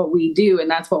that's what we do, and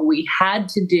that's what we had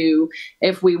to do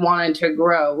if we wanted to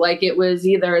grow. Like it was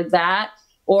either that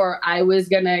or I was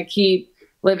gonna keep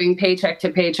living paycheck to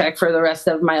paycheck for the rest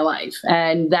of my life,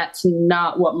 and that's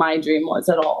not what my dream was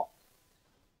at all.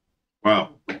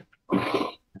 Wow.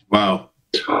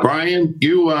 Brian,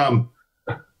 you've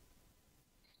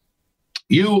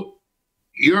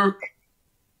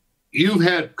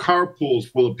had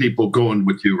carpools full of people going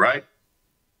with you, right?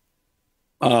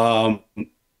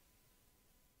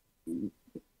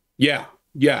 Yeah,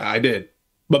 I did.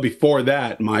 But before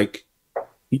that, Mike,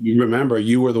 you remember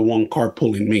you were the one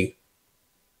carpooling me.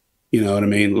 You know what I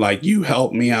mean? Like you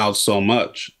helped me out so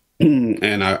much.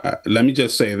 And I let me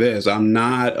just say this. I'm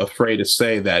not afraid to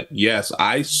say that, yes,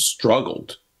 I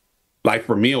struggled. Like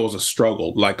for me, it was a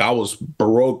struggle. Like I was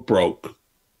broke.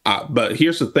 But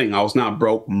here's the thing. I was not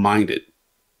broke minded.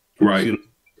 Right.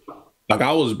 Like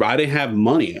I didn't have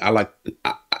money.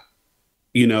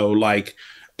 You know, like,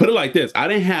 put it like this. I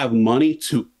didn't have money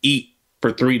to eat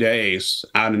for 3 days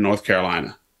out in North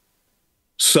Carolina.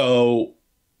 So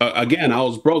again, I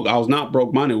was broke. I was not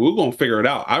broke money. We were going to figure it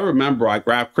out. I remember I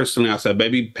grabbed Kristen and I said,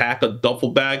 baby, pack a duffel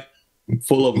bag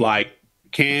full of like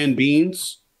canned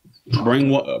beans,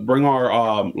 bring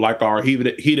our like our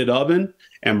heated oven,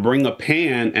 and bring a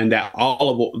pan and that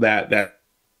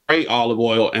great olive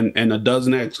oil and a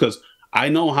dozen eggs, because I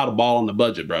know how to ball on the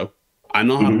budget, bro. I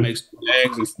know how to make some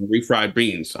eggs and some refried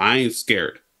beans. I ain't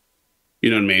scared.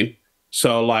 You know what I mean?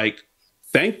 So like,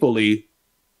 thankfully,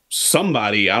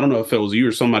 somebody, I don't know if it was you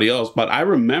or somebody else, but I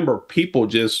remember people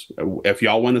just, if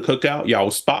y'all went to cookout, y'all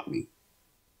would spot me,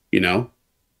 you know?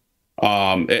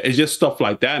 It's just stuff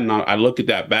like that. And I look at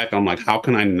that back, I'm like, how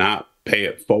can I not pay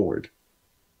it forward?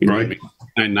 You know what I mean?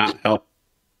 Can I not help?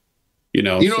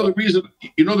 The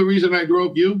reason I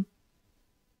drove you,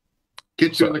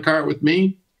 get you in the car with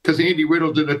me, because Andy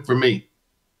Riddle did it for me.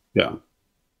 Yeah.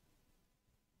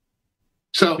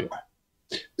 So,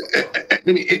 I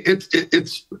mean,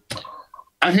 it's.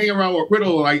 I hang around with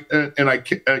Riddle, and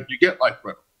you get like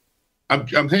Riddle.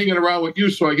 I'm hanging around with you,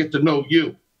 so I get to know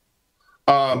you.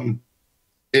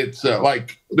 It's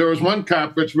like there was one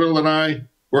conference Riddle and I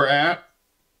were at,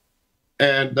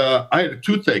 and I had a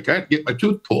toothache. I had to get my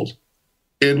tooth pulled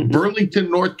in Burlington,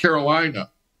 North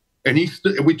Carolina. And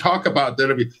we talk about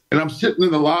that and I'm sitting in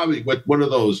the lobby with one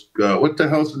of those, what the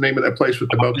hell's the name of that place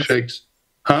with the milkshakes?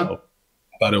 Huh?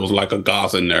 I thought it was like a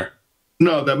Goss in there.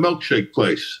 No, that milkshake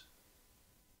place.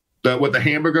 With the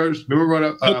hamburgers. Remember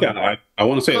what I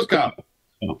want to say Cookout.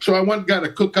 So I went and got a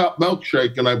Cookout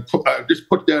milkshake, and I just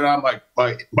put that on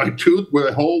my tooth where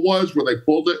the hole was, where they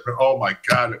pulled it. And, oh my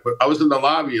God. I was in the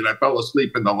lobby and I fell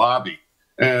asleep in the lobby.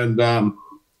 And,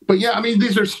 but yeah, I mean,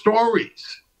 these are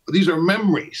stories. These are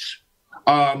memories.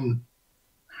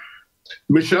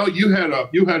 Michelle, you had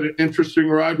an interesting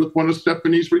ride with one of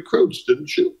Stephanie's recruits,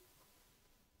 didn't you?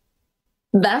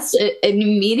 That's it. And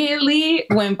immediately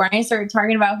when Brian started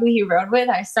talking about who he rode with,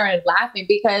 I started laughing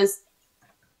because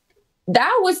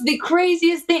that was the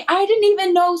craziest thing. I didn't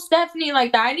even know Stephanie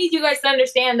like that. I need you guys to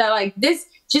understand that, like,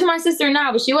 she's my sister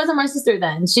now, but she wasn't my sister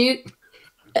then.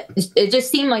 It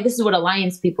just seemed like this is what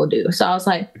alliance people do. So I was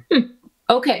like,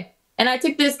 okay. And I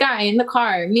took this guy in the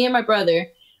car, me and my brother.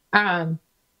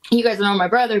 You guys know my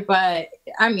brother, but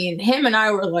I mean, him and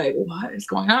I were like, what is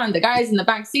going on? The guy's in the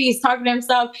back seat. He's talking to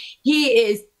himself.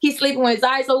 He's sleeping with his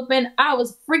eyes open. I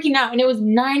was freaking out. And it was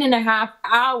 9.5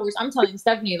 hours. I'm telling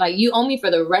Stephanie, like, you owe me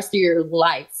for the rest of your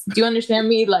life. Do you understand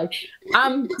me? Like,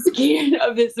 I'm scared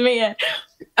of this man.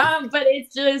 But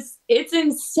it's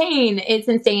insane. It's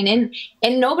insane.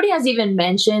 And nobody has even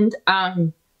mentioned,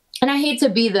 and I hate to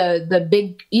be the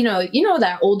big, you know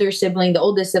that older sibling, the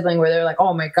oldest sibling, where they're like,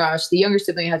 oh my gosh, the younger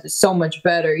sibling has it so much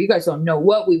better. You guys don't know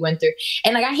what we went through.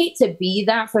 And like, I hate to be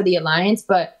that for the alliance,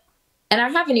 and I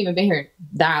haven't even been here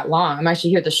that long. I'm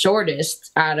actually here the shortest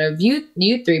out of you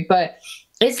three. But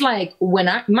it's like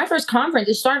my first conference,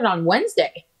 it started on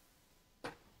Wednesday.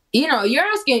 You're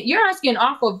asking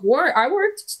off of work. I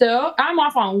worked still. I'm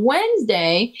off on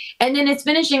Wednesday, and then it's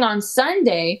finishing on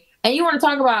Sunday. And you want to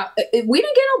talk about, we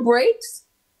didn't get no breaks.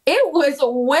 It was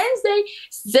Wednesday,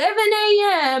 7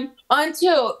 a.m.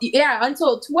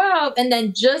 until 12. And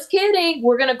then just kidding,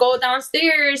 we're going to go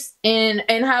downstairs and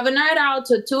have a night out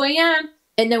till 2 a.m.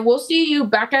 And then we'll see you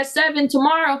back at 7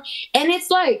 tomorrow. And it's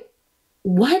like,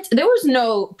 what? There was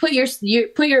no put your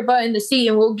butt in the seat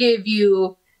and we'll give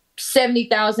you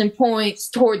 70,000 points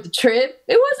toward the trip.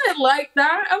 It wasn't like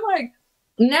that. I'm like,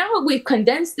 now we've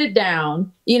condensed it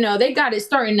down. They got it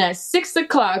starting at 6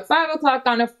 o'clock, 5 o'clock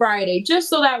on a Friday, just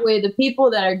so that way the people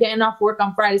that are getting off work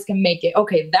on Fridays can make it.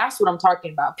 Okay, that's what I'm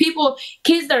talking about.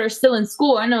 Kids that are still in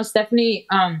school. I know Stephanie,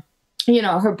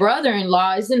 her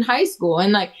brother-in-law is in high school,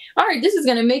 and like, all right, this is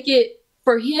going to make it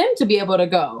for him to be able to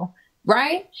go.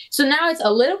 Right? So now it's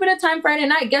a little bit of time Friday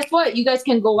night. Guess what? You guys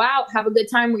can go out, have a good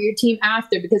time with your team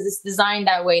after, because it's designed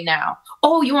that way now.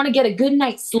 Oh, you want to get a good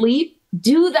night's sleep?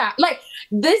 Do that. Like,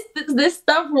 this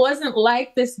stuff wasn't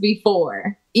like this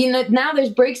before. Now there's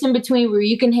breaks in between where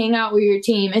you can hang out with your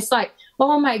team. It's like,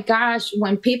 oh my gosh,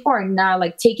 when people are now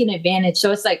like taking advantage.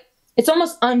 So it's like, it's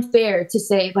almost unfair to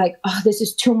say like, oh, this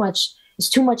is too much. It's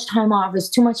too much time off. It's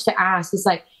too much to ask. It's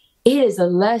like, it's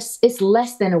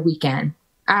less than a weekend.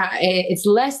 It's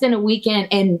less than a weekend,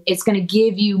 and it's going to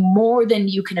give you more than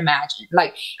you can imagine.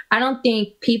 Like, I don't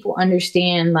think people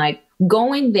understand, like,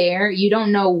 going there, you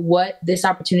don't know what this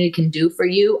opportunity can do for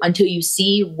you until you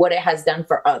see what it has done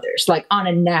for others, like on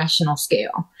a national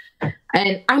scale.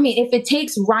 And I mean, if it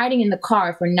takes riding in the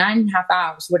car for 9.5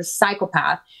 hours with a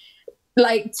psychopath,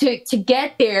 like to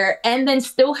get there and then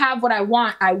still have what I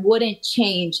want, I wouldn't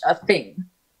change a thing.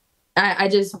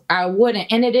 I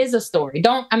wouldn't. And it is a story.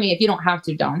 If you don't have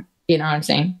to, don't. You know what I'm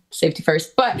saying? Safety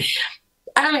first. But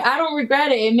I don't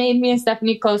regret it. It made me and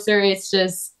Stephanie closer. It's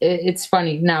just, it's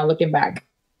funny now looking back.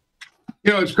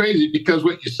 You know, it's crazy because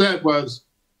what you said was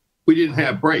we didn't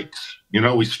have breaks. You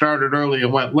know, we started early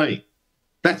and went late.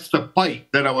 That's the fight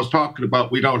that I was talking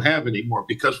about we don't have anymore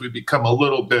because we become a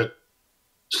little bit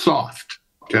soft,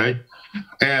 okay?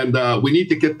 And we need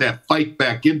to get that fight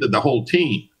back into the whole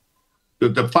team,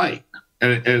 the fight.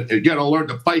 And you got to learn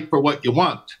to fight for what you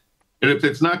want. And if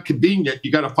it's not convenient,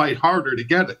 you got to fight harder to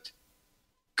get it.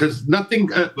 Because nothing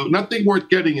worth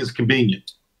getting is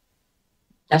convenient.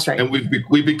 That's right. And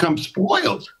we become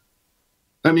spoiled.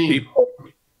 I mean,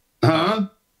 I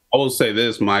will say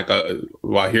this, Mike,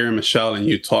 while hearing Michelle and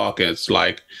you talk, it's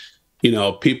like, you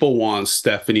know, people want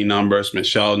Stephanie numbers,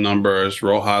 Michelle numbers,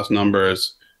 Rojas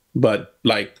numbers, but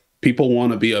like people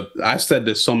want to be I've said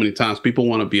this so many times, people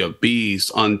want to be a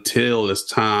beast until it's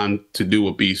time to do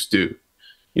what beasts do.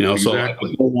 You know, exactly. So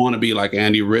like, people want to be like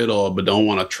Andy Riddle, but don't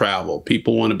want to travel.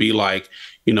 People want to be like,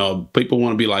 you know, people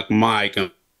want to be like Mike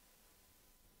and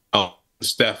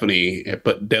Stephanie,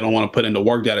 but they don't want to put in the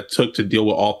work that it took to deal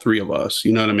with all three of us.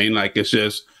 You know what I mean? Like, it's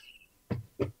just,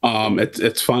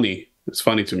 it's funny. It's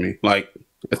funny to me. Like,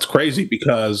 it's crazy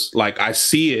because like I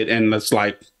see it and it's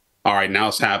like, all right, now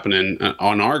it's happening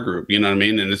on our group. You know what I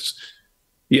mean? And it's,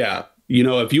 yeah. You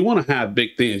know, if you want to have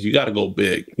big things, you got to go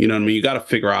big. You know what I mean? You got to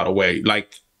figure out a way.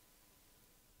 Like,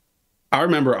 I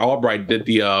remember Albright did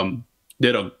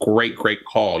a great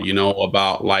call, you know,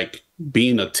 about like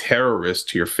being a terrorist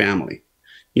to your family,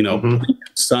 you know, putting your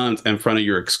sons in front of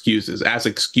your excuses as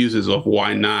excuses of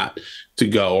why not to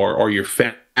go or your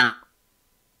family.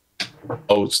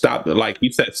 Oh, stop. Like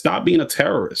he said, stop being a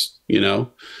terrorist, you know?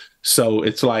 So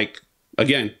it's like,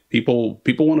 again, people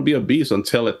want to be a beast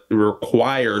until it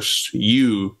requires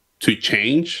you to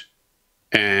change.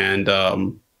 And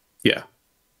yeah.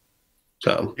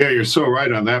 So yeah, you're so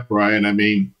right on that, Brian. I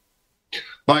mean,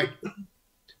 like,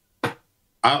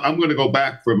 I'm going to go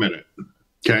back for a minute.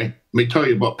 Okay. Let me tell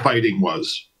you what fighting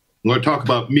was. I'm going to talk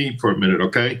about me for a minute.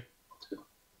 Okay.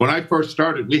 When I first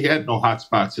started, we had no hot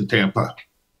spots in Tampa.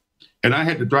 And I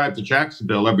had to drive to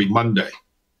Jacksonville every Monday.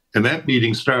 And that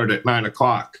meeting started at 9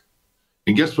 o'clock.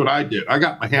 And guess what I did? I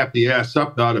got my happy ass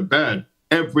up out of bed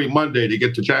every Monday to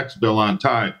get to Jacksonville on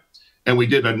time. And we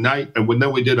did a night, and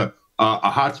then we did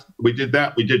we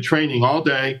did training all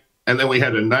day, and then we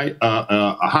had a night,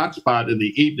 a hot spot in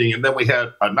the evening, and then we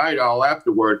had a night all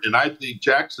afterward. And I'd leave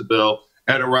Jacksonville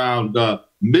at around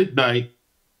midnight,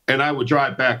 and I would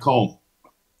drive back home.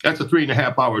 That's a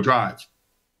 3.5 hour drive.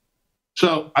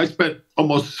 So I spent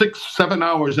almost 6-7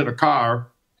 hours in a car.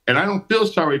 And I don't feel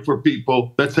sorry for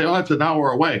people that say, oh, it's an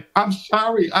hour away. I'm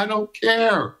sorry. I don't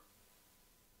care.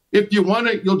 If you want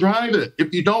it, you'll drive it.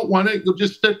 If you don't want it, you'll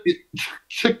just stick.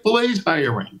 Chick-fil-A's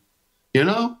hiring. You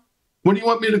know? What do you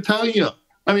want me to tell you?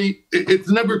 I mean, it's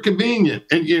never convenient.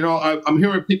 And, you know, I'm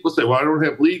hearing people say, well, I don't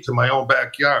have leads in my own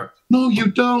backyard. No, you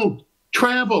don't.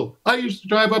 Travel. I used to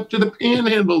drive up to the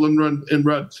Panhandle and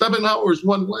run 7 hours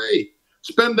one way.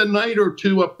 Spend a night or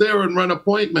two up there and run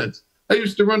appointments. I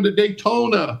used to run to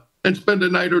Daytona and spend a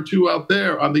night or two out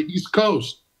there on the East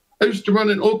Coast. I used to run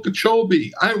in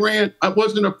Okeechobee. I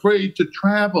wasn't afraid to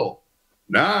travel.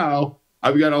 Now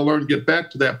I've got to learn to get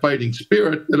back to that fighting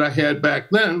spirit that I had back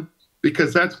then,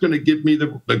 because that's going to give me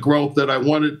the growth that I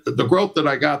wanted, the growth that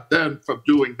I got then from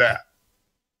doing that.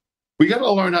 We got to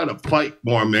learn how to fight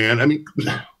more, man. I mean,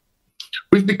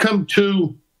 we've become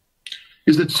too,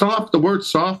 is it soft? The word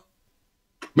soft?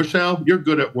 Michelle, you're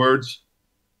good at words.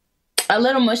 A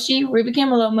little mushy. We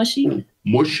became a little mushy.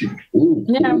 Mushy. Ooh.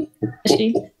 Yeah,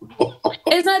 mushy.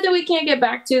 It's not that we can't get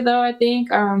back to, though. I think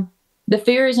the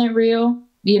fear isn't real.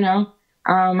 You know,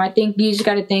 I think you just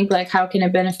got to think like, how can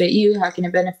it benefit you? How can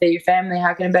it benefit your family?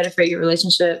 How can it benefit your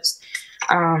relationships?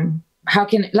 How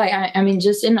can I mean,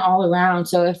 just in all around.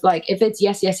 So if it's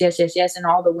yes, and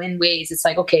all the win ways, it's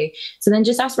like, okay, so then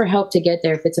just ask for help to get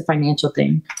there. If it's a financial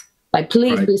thing, like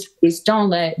please, right. please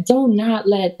do not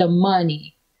let the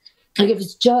money. Like if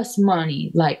it's just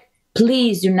money, like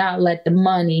please do not let the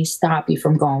money stop you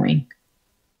from going.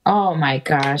 Oh my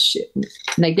gosh.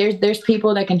 Like there's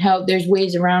people that can help. There's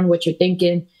ways around what you're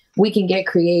thinking. We can get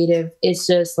creative. It's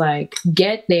just like,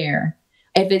 get there.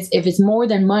 If it's more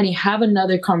than money, have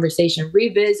another conversation,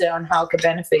 revisit on how it could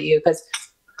benefit you, because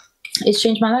it's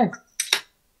changed my life.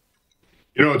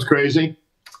 You know, it's crazy.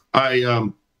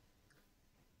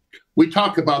 We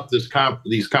talk about these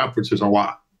conferences a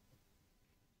lot.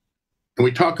 And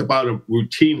we talk about it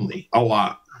routinely a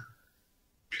lot.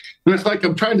 And it's like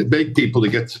I'm trying to beg people to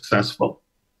get successful.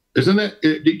 Isn't it?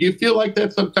 Do you feel like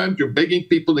that sometimes? You're begging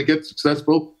people to get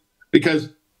successful? Because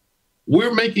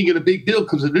we're making it a big deal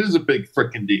because it is a big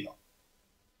freaking deal.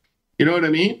 You know what I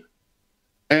mean?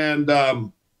 And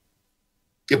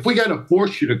if we got to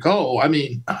force you to go, I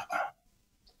mean,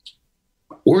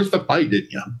 where's the fight in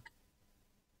you?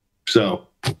 So,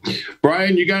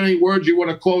 Brian, you got any words you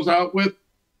want to close out with?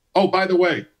 Oh, by the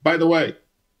way,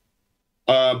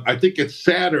 I think it's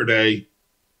Saturday.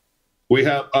 We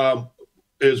have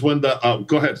is when the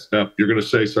go ahead, Steph. You're going to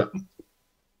say something.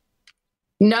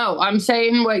 No, I'm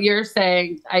saying what you're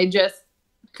saying. I just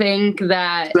think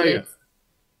that we're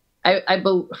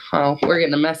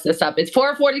going to mess this up. It's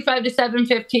 4:45 to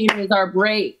 7:15 is our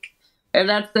break, and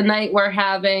that's the night we're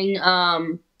having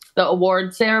the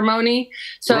award ceremony.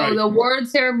 So right. The award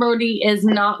ceremony is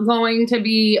not going to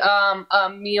be a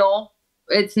meal.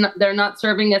 It's not. They're not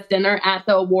serving us dinner at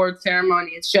the award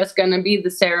ceremony. It's just going to be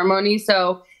the ceremony.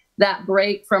 So that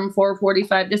break from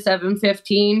 4:45 to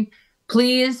 7:15,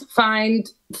 please find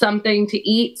something to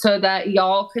eat so that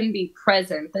y'all can be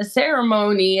present. The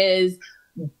ceremony is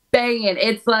banging.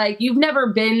 It's like you've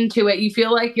never been to it. You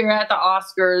feel like you're at the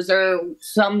Oscars or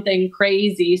something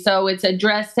crazy. So it's a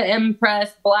dress to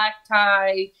impress, black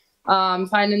tie,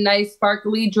 find a nice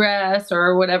sparkly dress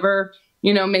or whatever,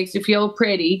 makes you feel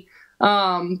pretty.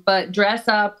 But dress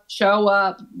up, show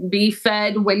up, be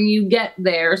fed when you get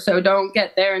there. So don't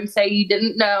get there and say you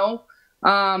didn't know.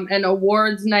 And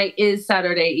awards night is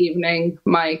Saturday evening,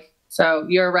 Mike. So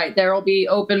you're right. There will be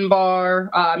open bar,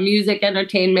 music,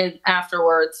 entertainment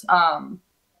afterwards.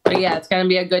 But yeah, it's going to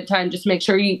be a good time. Just make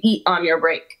sure you eat on your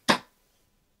break.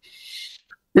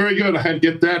 Very good. I had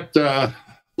to get that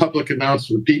public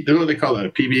announcement. What do they call that? A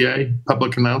PBA,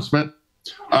 public announcement.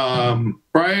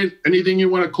 Brian, anything you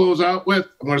want to close out with?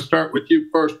 I'm going to start with you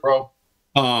first, bro.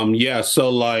 Yeah. So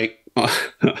like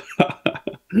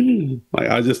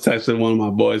I just texted one of my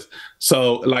boys.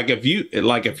 So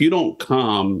if you don't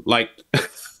come,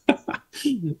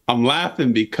 I'm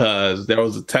laughing because there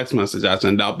was a text message I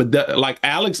sent out, but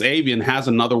Alex Avian has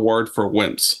another word for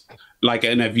wimps.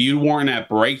 And if you weren't at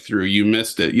Breakthrough, you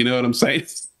missed it. You know what I'm saying?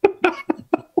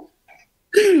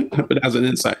 But as an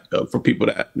insight for people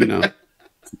that,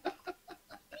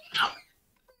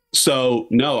 So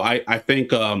no, I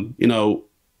think,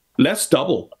 let's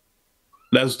double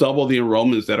the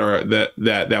enrollments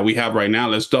that we have right now.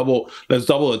 Let's double,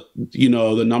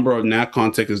 the number of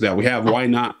NatCon tickets that we have. Why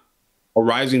not? A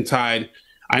rising tide.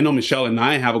 I know Michelle and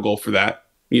I have a goal for that,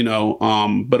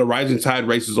 but a rising tide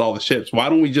raises all the ships. Why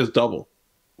don't we just double?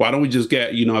 Why don't we just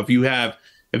get, if you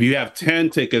have 10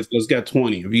 tickets, let's get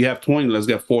 20. If you have 20, let's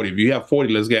get 40. If you have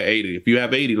 40, let's get 80. If you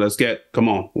have 80, let's get,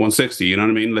 160. You know what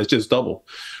I mean? Let's just double.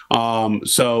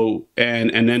 So,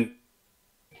 and then,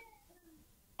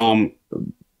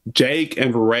 Jake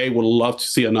and Veray would love to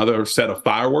see another set of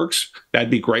fireworks. That'd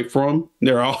be great for them.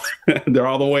 They're all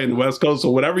the way in the West Coast.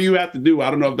 So whatever you have to do, I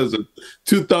don't know if there's a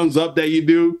 2 thumbs up that you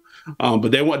do,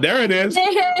 but there it is.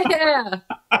 Yeah.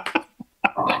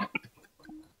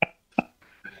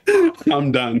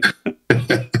 I'm done.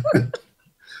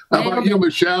 How about you,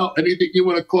 Michelle? Anything you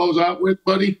want to close out with,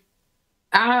 buddy?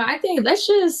 I think let's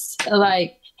just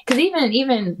because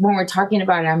even when we're talking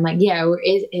about it, I'm like, yeah,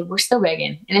 we're still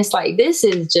begging. And it's like, this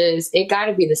is it got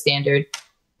to be the standard.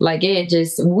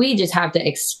 We just have to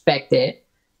expect it.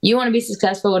 You want to be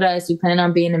successful with us, you plan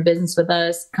on being in business with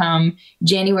us, come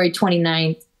January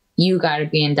 29th, you got to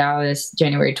be in Dallas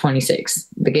January 26th.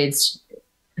 Because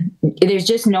there's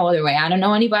just no other way. I don't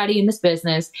know anybody in this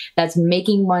business that's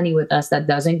making money with us that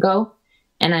doesn't go.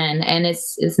 And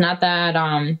it's not that,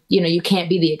 you can't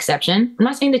be the exception. I'm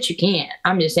not saying that you can't.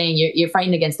 I'm just saying you're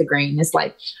fighting against the grain. It's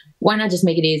like, why not just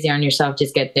make it easy on yourself?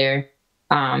 Just get there.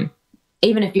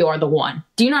 Even if you are the one.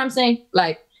 Do you know what I'm saying?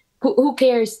 Who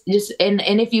cares? And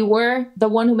if you were the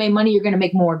one who made money, you're going to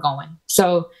make more going.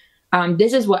 So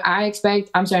this is what I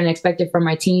expect. I'm starting to expect it from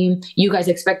my team. You guys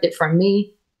expect it from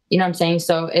me. You know what I'm saying?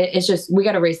 So it's just, we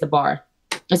got to raise the bar.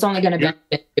 It's only going to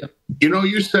benefit you.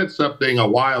 You said something a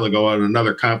while ago on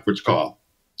another conference call.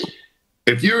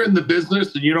 If you're in the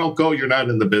business and you don't go, you're not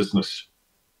in the business.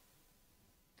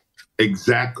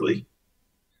 Exactly.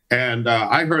 And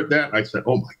I heard that. I said,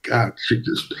 oh, my God, she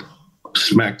just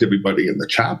smacked everybody in the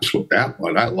chops with that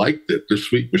one. I liked it. The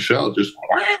sweet Michelle just,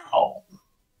 wow.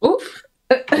 Oof.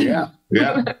 Yeah.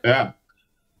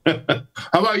 How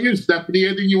about you, Stephanie?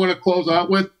 Anything you want to close out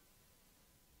with?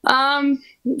 No,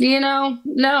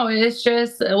 it's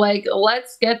just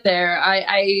let's get there.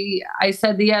 I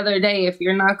said the other day, if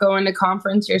you're not going to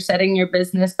conference, you're setting your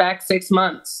business back 6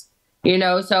 months. You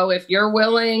know, so if you're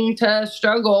willing to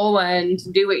struggle and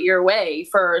do it your way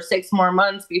for 6 more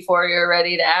months before you're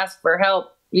ready to ask for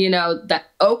help, you know, that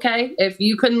okay. If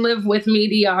you can live with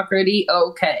mediocrity,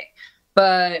 okay.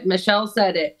 But Michelle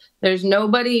said it. There's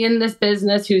nobody in this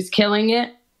business who's killing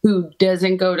it who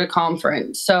doesn't go to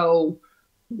conference. So,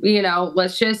 you know,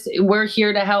 we're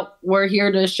here to help. We're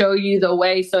here to show you the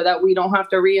way so that we don't have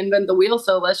to reinvent the wheel.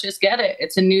 So let's just get it.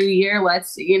 It's a new year.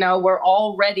 We're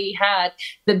already had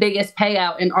the biggest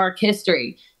payout in ARC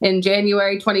history in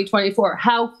January 2024.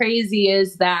 How crazy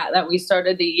is that we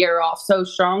started the year off so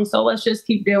strong? So let's just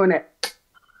keep doing it.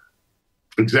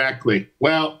 Exactly.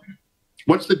 Well,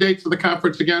 what's the dates of the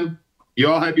conference again? You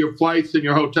all have your flights and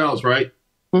your hotels, right?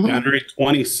 Mm-hmm. January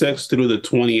 26th through the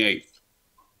 28th.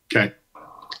 Okay.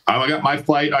 I got my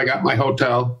flight. I got my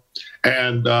hotel.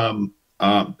 And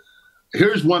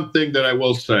here's one thing that I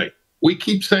will say. We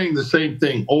keep saying the same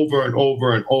thing over and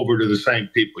over and over to the same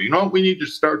people. You know what we need to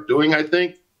start doing, I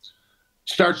think?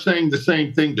 Start saying the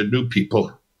same thing to new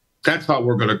people. That's how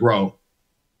we're going to grow.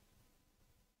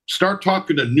 Start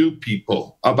talking to new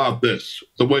people about this,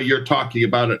 the way you're talking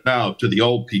about it now to the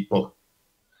old people.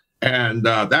 And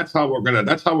that's how we're gonna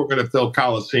fill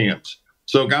coliseums.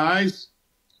 So guys,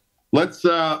 let's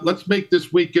make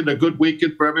this weekend a good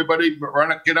weekend for everybody.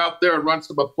 Get out there and run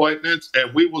some appointments,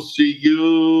 and we will see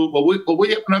you. Will we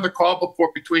have another call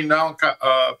between now and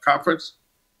conference?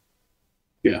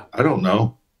 Yeah, I don't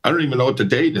know. I don't even know what the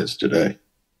date is today.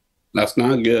 That's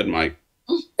not good, Mike.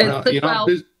 It's the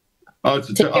 12th.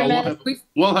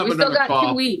 We'll have we another still got call.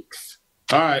 2 weeks.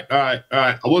 All right.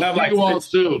 We'll see you all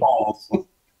soon.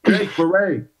 Jake,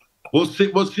 Beret. We'll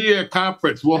see you at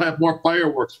conference. We'll have more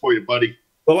fireworks for you, buddy.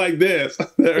 But like this.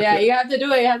 Yeah, you have to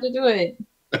do it. You have to do it.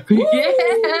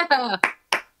 Yeah.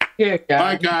 Here, All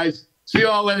right, guys. See you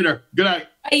all later. Good night.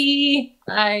 Bye.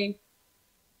 Bye.